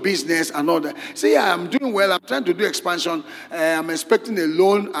about your business and all that? Say, yeah, I'm doing well. I'm trying to do expansion. I'm expecting a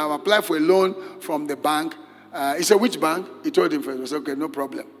loan. I've applied for a loan from the bank. He said, which bank? He told him first. He said, okay, no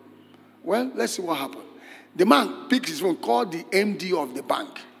problem. Well, let's see what happened. The man picked his phone, called the MD of the bank.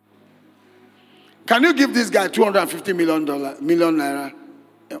 Can you give this guy $250 million naira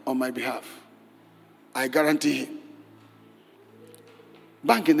on my behalf? I guarantee him.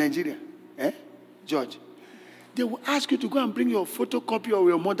 Bank in Nigeria, George. They will ask you to go and bring your photocopy of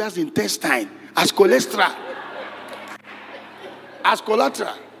your mother's intestine as cholesterol. As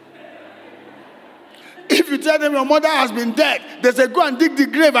collateral. If you tell them your mother has been dead, they say go and dig the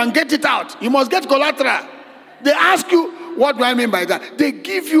grave and get it out. You must get collateral. They ask you, what do I mean by that? They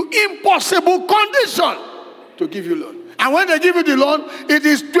give you impossible condition to give you loan. And when they give you the loan, it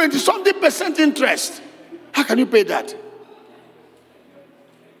is 20-something% interest. How can you pay that?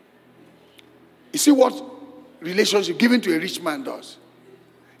 You see what relationship given to a rich man does?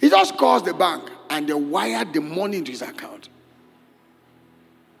 He just calls the bank and they wire the money into his account.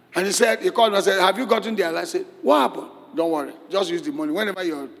 And he called me and said, have you gotten the alert? I said, what happened? Don't worry. Just use the money. Whenever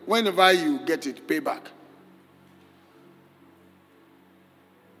you get it, pay back.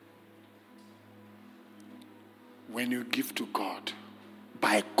 When you give to God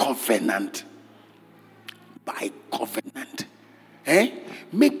by covenant,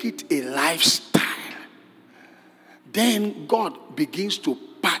 make it a lifestyle. Then God begins to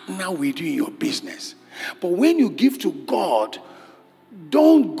partner with you in your business. But when you give to God,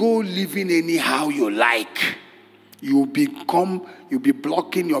 don't go living anyhow you like. You'll be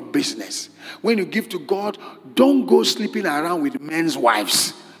blocking your business. When you give to God, don't go sleeping around with men's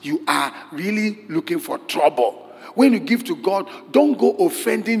wives. You are really looking for trouble. When you give to God, don't go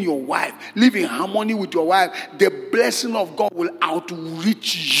offending your wife. Live in harmony with your wife. The blessing of God will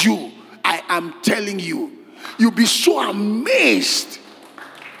outreach you. I am telling you. You'll be so amazed.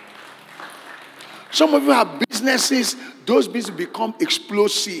 Some of you have businesses. Those businesses become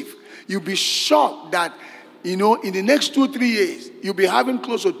explosive. You'll be shocked that, in the next 2-3 years, you'll be having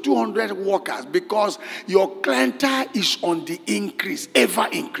close to 200 workers because your clientele is on the increase, ever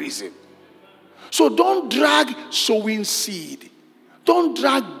increasing. So don't drag sowing seed. Don't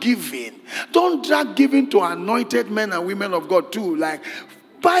drag giving. Don't drag giving to anointed men and women of God too. Like,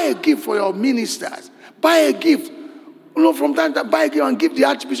 buy a gift for your ministers. Buy a gift. From time to time, buy a gift and give the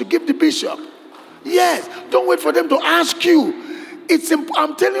archbishop, give the bishop. Yes. Don't wait for them to ask you.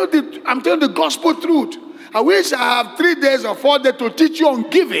 I'm telling you the gospel truth. I wish I have 3 days or 4 days to teach you on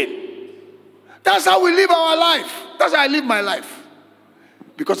giving. That's how we live our life. That's how I live my life.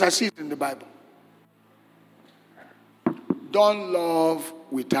 Because I see it in the Bible. Don't love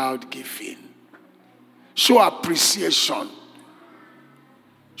without giving. Show appreciation.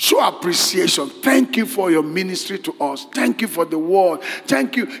 Show appreciation. Thank you for your ministry to us. Thank you for the word.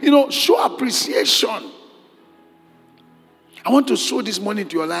 Thank you. Show appreciation. I want to sow this money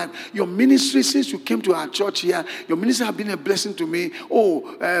into your life. Your ministry, since you came to our church here, your ministry has been a blessing to me.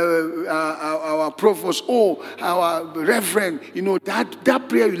 Our provost, our reverend, that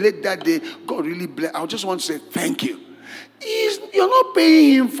prayer you led that day, God really blessed. I just want to say thank you. You're not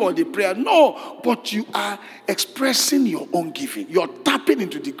paying him for the prayer. No, but you are expressing your own giving. You're tapping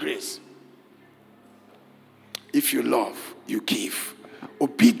into the grace. If you love, you give.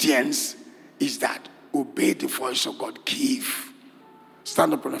 Obedience is that. Obey the voice of God. Give.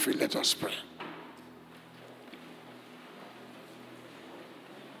 Stand up on your feet. Let us pray.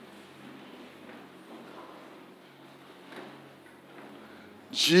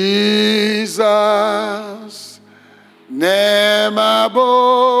 Jesus, name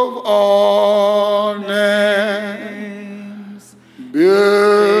above all names,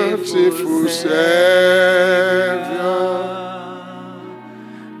 beautiful Savior,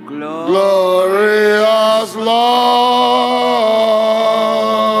 glorious Lord,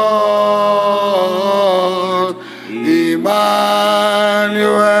 Emmanuel,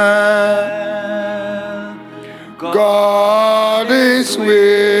 God is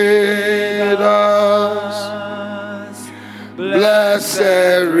with us,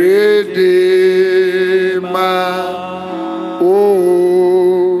 blessed Redeemer,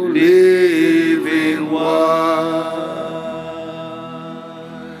 O living one.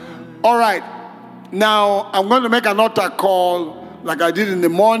 All right, now I'm going to make an altar call like I did in the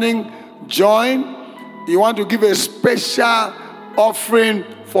morning. Join. You want to give a special offering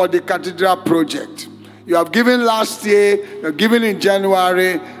for the cathedral project. You have given last year, you have given in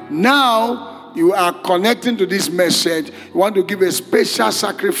January. Now you are connecting to this message. You want to give a special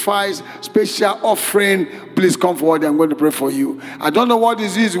sacrifice, special offering. Please come forward. I'm going to pray for you. I don't know what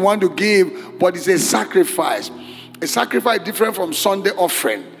this is you want to give, but it's a sacrifice. A sacrifice different from Sunday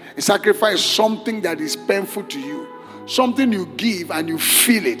offering. A sacrifice is something that is painful to you. Something you give and you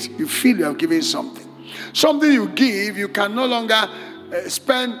feel it. You feel you have given something. Something you give, you can no longer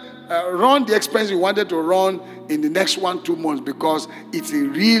run the expense you wanted to run in the next 1-2 months because it's a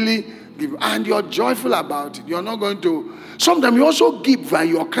really give. And you're joyful about it. You're not going to. Sometimes you also give when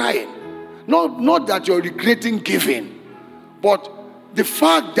you're crying. Not that you're regretting giving, but the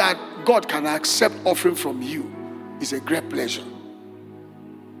fact that God can accept offering from you is a great pleasure.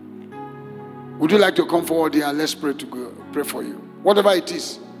 Would you like to come forward here and let's pray for you? Whatever it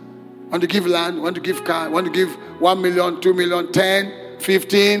is. Want to give land, want to give car, want to give 1 million, 2 million, 10,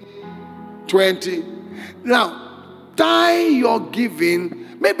 15, 20. Now, tie your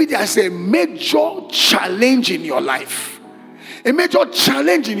giving. Maybe there's a major challenge in your life. A major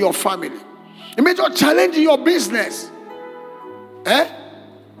challenge in your family. A major challenge in your business.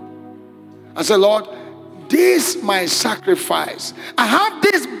 I say, Lord, this my sacrifice. I have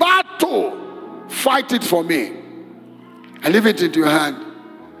this battle. Fight it for me. I leave it into your hand.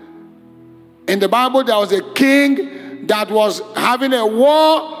 In the Bible, there was a king that was having a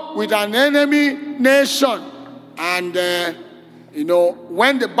war with an enemy nation. And,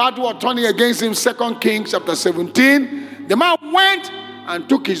 when the battle was turning against him, 2 Kings chapter 17, the man went and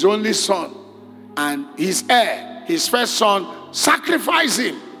took his only son and his heir, his first son, sacrificed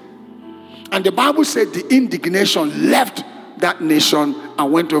him. And the Bible said the indignation left that nation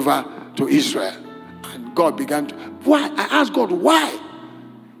and went over to Israel. And God began to, why? I asked God, why?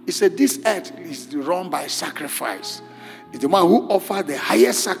 He said, this earth is run by sacrifice. It's the one who offers the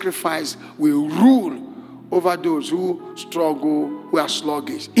highest sacrifice will rule over those who struggle, who are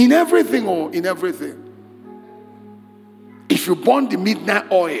sluggish. In everything, in everything. If you burn the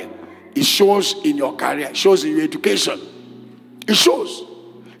midnight oil, it shows in your career, it shows in your education. It shows.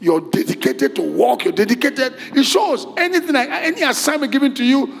 You're dedicated to work, you're dedicated. It shows. Any assignment given to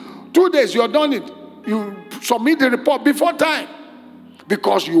you, 2 days, you're done it. You submit the report before time.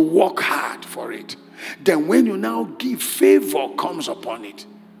 Because you work hard for it. Then when you now give, favor comes upon it.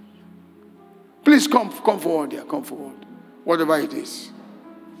 Please come forward here. Come forward. Whatever it is.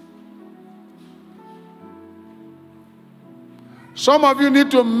 Some of you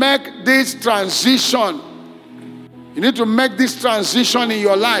need to make this transition. You need to make this transition in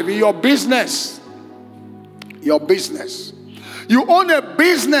your life, in your business. Your business. You own a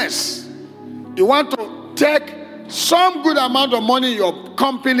business. You want to take some good amount of money in your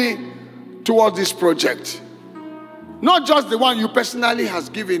company towards this project. Not just the one you personally has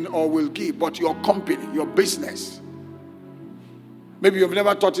given or will give, but your company, your business. Maybe you've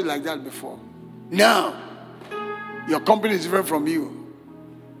never thought it like that before. Now, your company is different from you.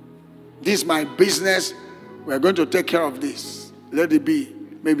 This is my business. We're going to take care of this. Let it be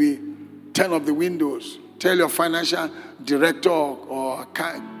maybe 10 of the windows. Tell your financial director or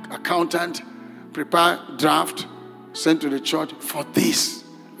accountant, prepare draft, send to the church for this.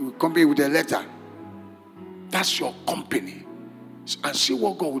 You will come in with a letter. That's your company. And see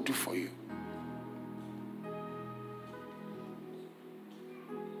what God will do for you.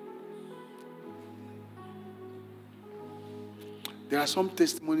 There are some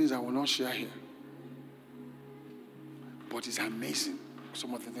testimonies I will not share here. But it's amazing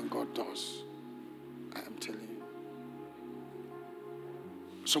some of the things God does. I am telling you.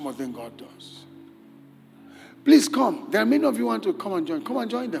 Some of them God does. Please come. There are many of you who want to come and join. Come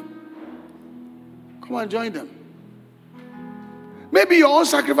and join them. Come and join them. Maybe your own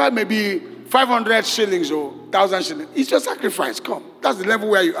sacrifice may be 500 shillings or 1,000 shillings. It's your sacrifice. Come. That's the level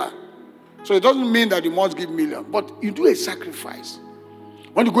where you are. So it doesn't mean that you must give million. But you do a sacrifice.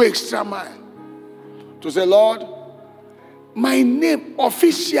 Want to go extra mile. To say, Lord, my name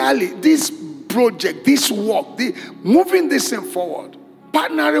officially, this project, this work, moving this thing forward.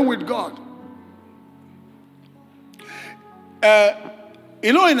 Partnering with God.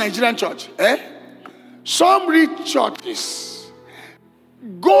 In Nigerian church, some rich churches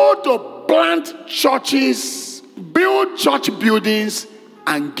go to plant churches, build church buildings,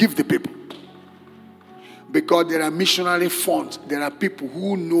 and give the people. Because there are missionary funds. There are people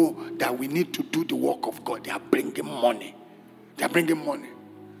who know that we need to do the work of God. They are bringing money. They are bringing money.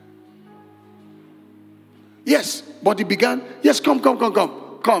 Yes, but it began. Yes, come.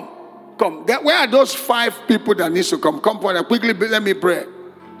 Where are those 5 people that needs to come? Come forward quickly. Let me pray.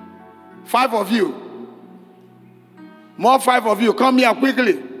 5 of you. More 5 of you. Come here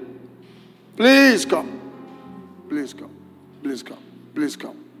quickly. Please come. Please come. Please come. Please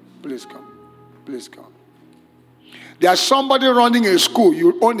come. Please come. Please come. There's somebody running a school.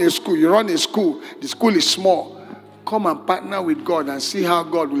 You own a school. You run a school. The school is small. Come and partner with God and see how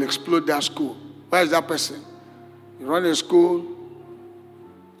God will explode that school. Where is that person? You run a school.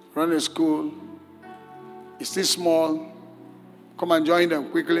 Run a school. It's still small. Come and join them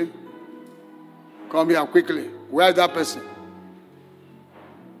quickly. Come here quickly. Where is that person?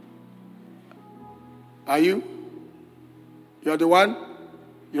 Are you? You're the one?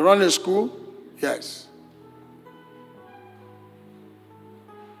 You run a school? Yes.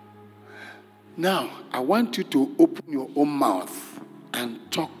 Now, I want you to open your own mouth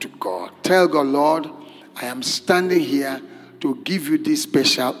and talk to God. Tell God, Lord, I am standing here to give you this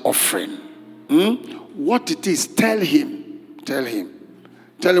special offering. What it is, tell him. Tell him.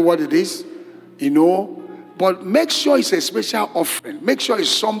 Tell him what it is. But make sure it's a special offering. Make sure it's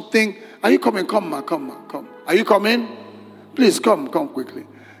something. Are you coming? Come, man. Come. Are you coming? Please come quickly.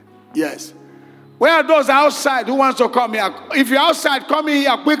 Yes. Where are those outside who wants to come here? If you're outside, come in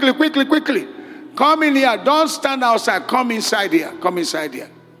here quickly. Come in here. Don't stand outside. Come inside here. Come inside here.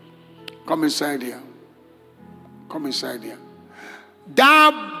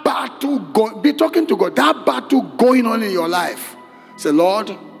 That battle, be talking to God. That battle going on in your life. Say,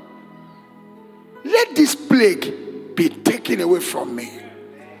 Lord, let this plague be taken away from me.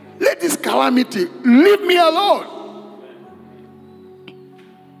 Let this calamity leave me alone.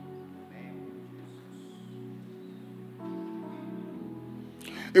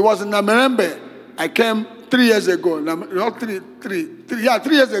 It was in Namirembe. I came 3 years ago. Not 3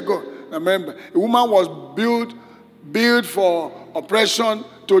 years ago. Remember, a woman was built for operation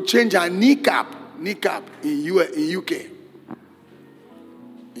to change her kneecap in UK.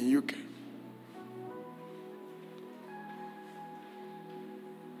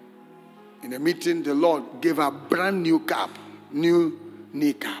 In a meeting, the Lord gave her brand new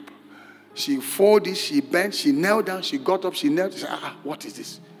kneecap. She folded, she bent, she knelt down, she got up, she knelt. She said, what is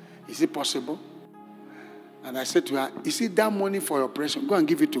this? Is it possible? And I said to her, is it that money for your operation? Go and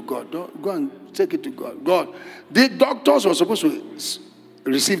give it to God. Go and take it to God. God, the doctors were supposed to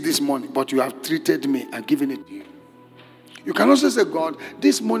receive this money, but you have treated me and given it to you. You can also say, God,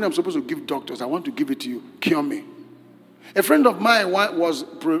 this money I'm supposed to give doctors, I want to give it to you. Cure me. A friend of mine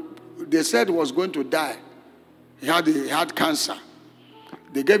they said he was going to die. He had cancer.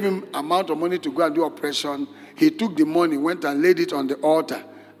 They gave him amount of money to go and do operation. He took the money, went and laid it on the altar.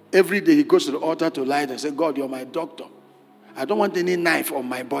 Every day he goes to the altar to lie and say, God, you're my doctor. I don't want any knife on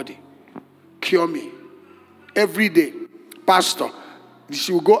my body. Cure me. Every day. Pastor,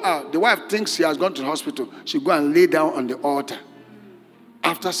 she will go out. The wife thinks she has gone to the hospital. She will go and lay down on the altar.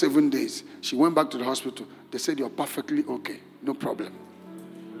 After 7 days, she went back to the hospital. They said, you're perfectly okay. No problem.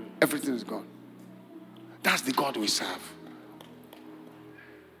 Everything is gone. That's the God we serve.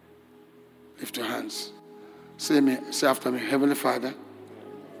 Lift your hands. Say after me, Heavenly Father,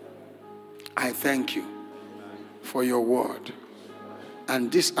 I thank you for your word.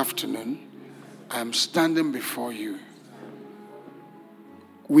 And this afternoon, I'm standing before you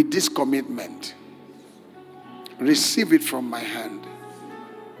with this commitment. Receive it from my hand.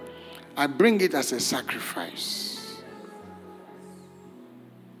 I bring it as a sacrifice.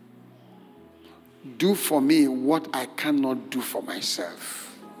 Do for me what I cannot do for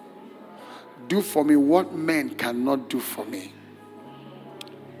myself. Do for me what men cannot do for me.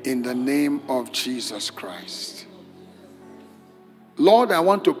 In the name of Jesus Christ. Lord, I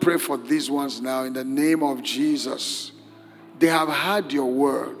want to pray for these ones now in the name of Jesus. They have heard your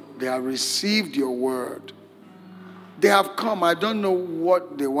word. They have received your word. They have come. I don't know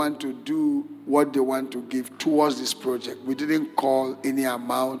what they want to do, what they want to give towards this project. We didn't call any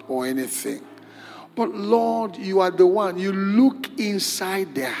amount or anything. But Lord, you are the one. You look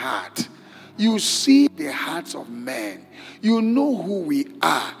inside their heart. You see the hearts of men. You know who we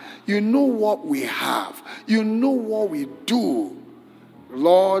are. You know what we have. You know what we do.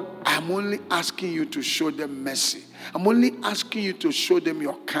 Lord, I'm only asking you to show them mercy. I'm only asking you to show them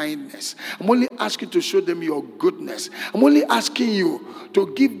your kindness. I'm only asking you to show them your goodness. I'm only asking you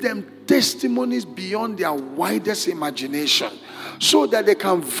to give them testimonies beyond their widest imagination so that they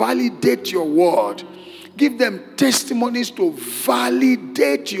can validate your word. Give them testimonies to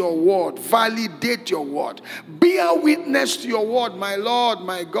validate your word. Validate your word. Be a witness to your word, my Lord,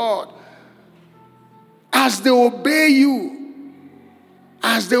 my God. As they obey you,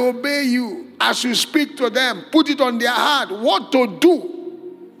 as you speak to them, put it on their heart what to do.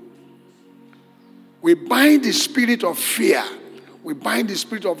 We bind the spirit of fear. We bind the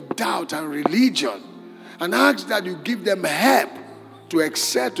spirit of doubt and religion. And ask that you give them help to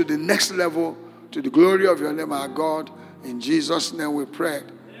excel to the next level, to the glory of your name, our God. In Jesus' name we pray.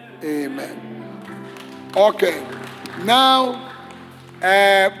 Amen. Okay. Now,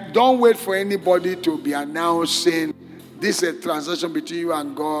 don't wait for anybody to be announcing this is a transaction between you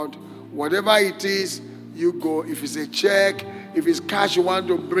and God. Whatever it is, you go. If it's a check, if it's cash you want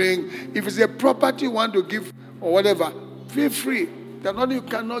to bring, if it's a property you want to give or whatever, feel free. There's nothing you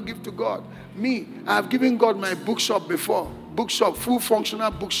cannot give to God. Me, I've given God my bookshop before. Bookshop, full functional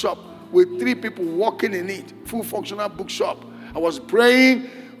bookshop with 3 people working in it. Full functional bookshop. I was praying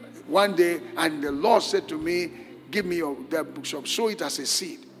one day and the Lord said to me, give me that bookshop. Sow it as a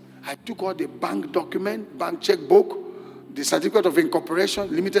seed. I took all the bank document, bank checkbook, the certificate of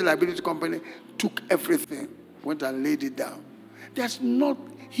incorporation, limited liability company, took everything, went and laid it down.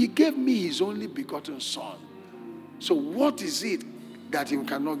 He gave me his only begotten son. So what is it that he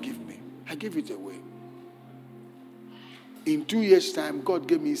cannot give me? I gave it away. In 2 years' time, God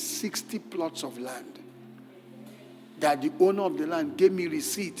gave me 60 plots of land. That the owner of the land gave me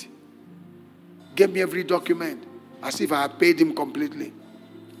receipt, gave me every document, as if I had paid him completely.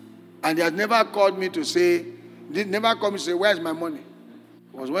 And he had never called me to say, where's my money?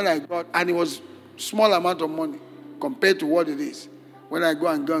 It was when I got, and it was small amount of money compared to what it is. When I go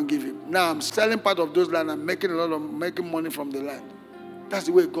and give him. Now I'm selling part of those land and making money from the land. That's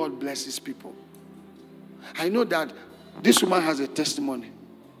the way God blesses people. I know that this woman has a testimony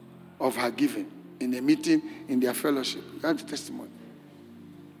of her giving in a meeting in their fellowship. That's a testimony.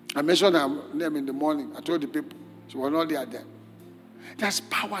 I mentioned her name in the morning. I told the people. She was not there then. There's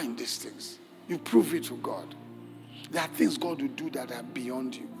power in these things. You prove it to God. There are things God will do that are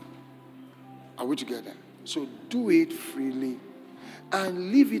beyond you. Are we together? So do it freely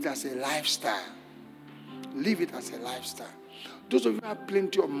and live it as a lifestyle. Live it as a lifestyle. Those of you who have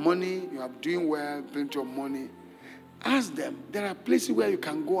plenty of money, you are doing well, plenty of money, ask them. There are places where you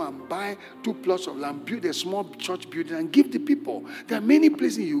can go and buy 2 plots of land, build a small church building and give the people. There are many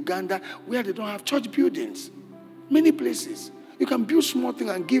places in Uganda where they don't have church buildings. Many places. You can build small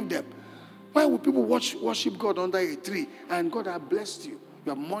things and give them. Why would people worship God under a tree and God has blessed you? You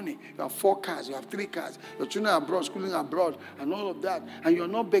have money, you have 4 cars, you have 3 cars, your children are abroad, schooling abroad, and all of that, and you're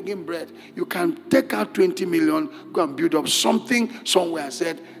not begging bread. You can take out 20 million, go and build up something somewhere and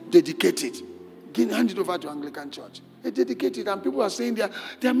said, dedicate it. Hand it over to Anglican Church. They dedicate it, and people are saying there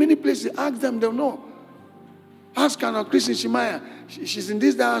are many places. Ask them, they'll know. Ask Anna Christine Shimaya. She's in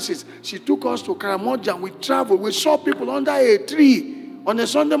these diocese. She took us to Karamoja. We traveled. We saw people under a tree on a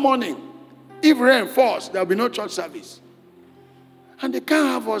Sunday morning. If rain falls, there'll be no church service. And they can't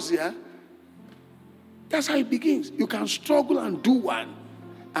have us here. That's how it begins. You can struggle and do one.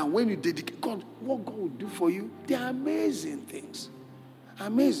 And when you dedicate, God, what God will do for you, they are amazing things.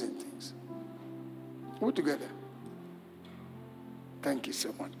 Amazing things. We're together. Thank you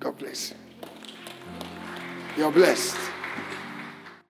so much. God bless you. You're blessed.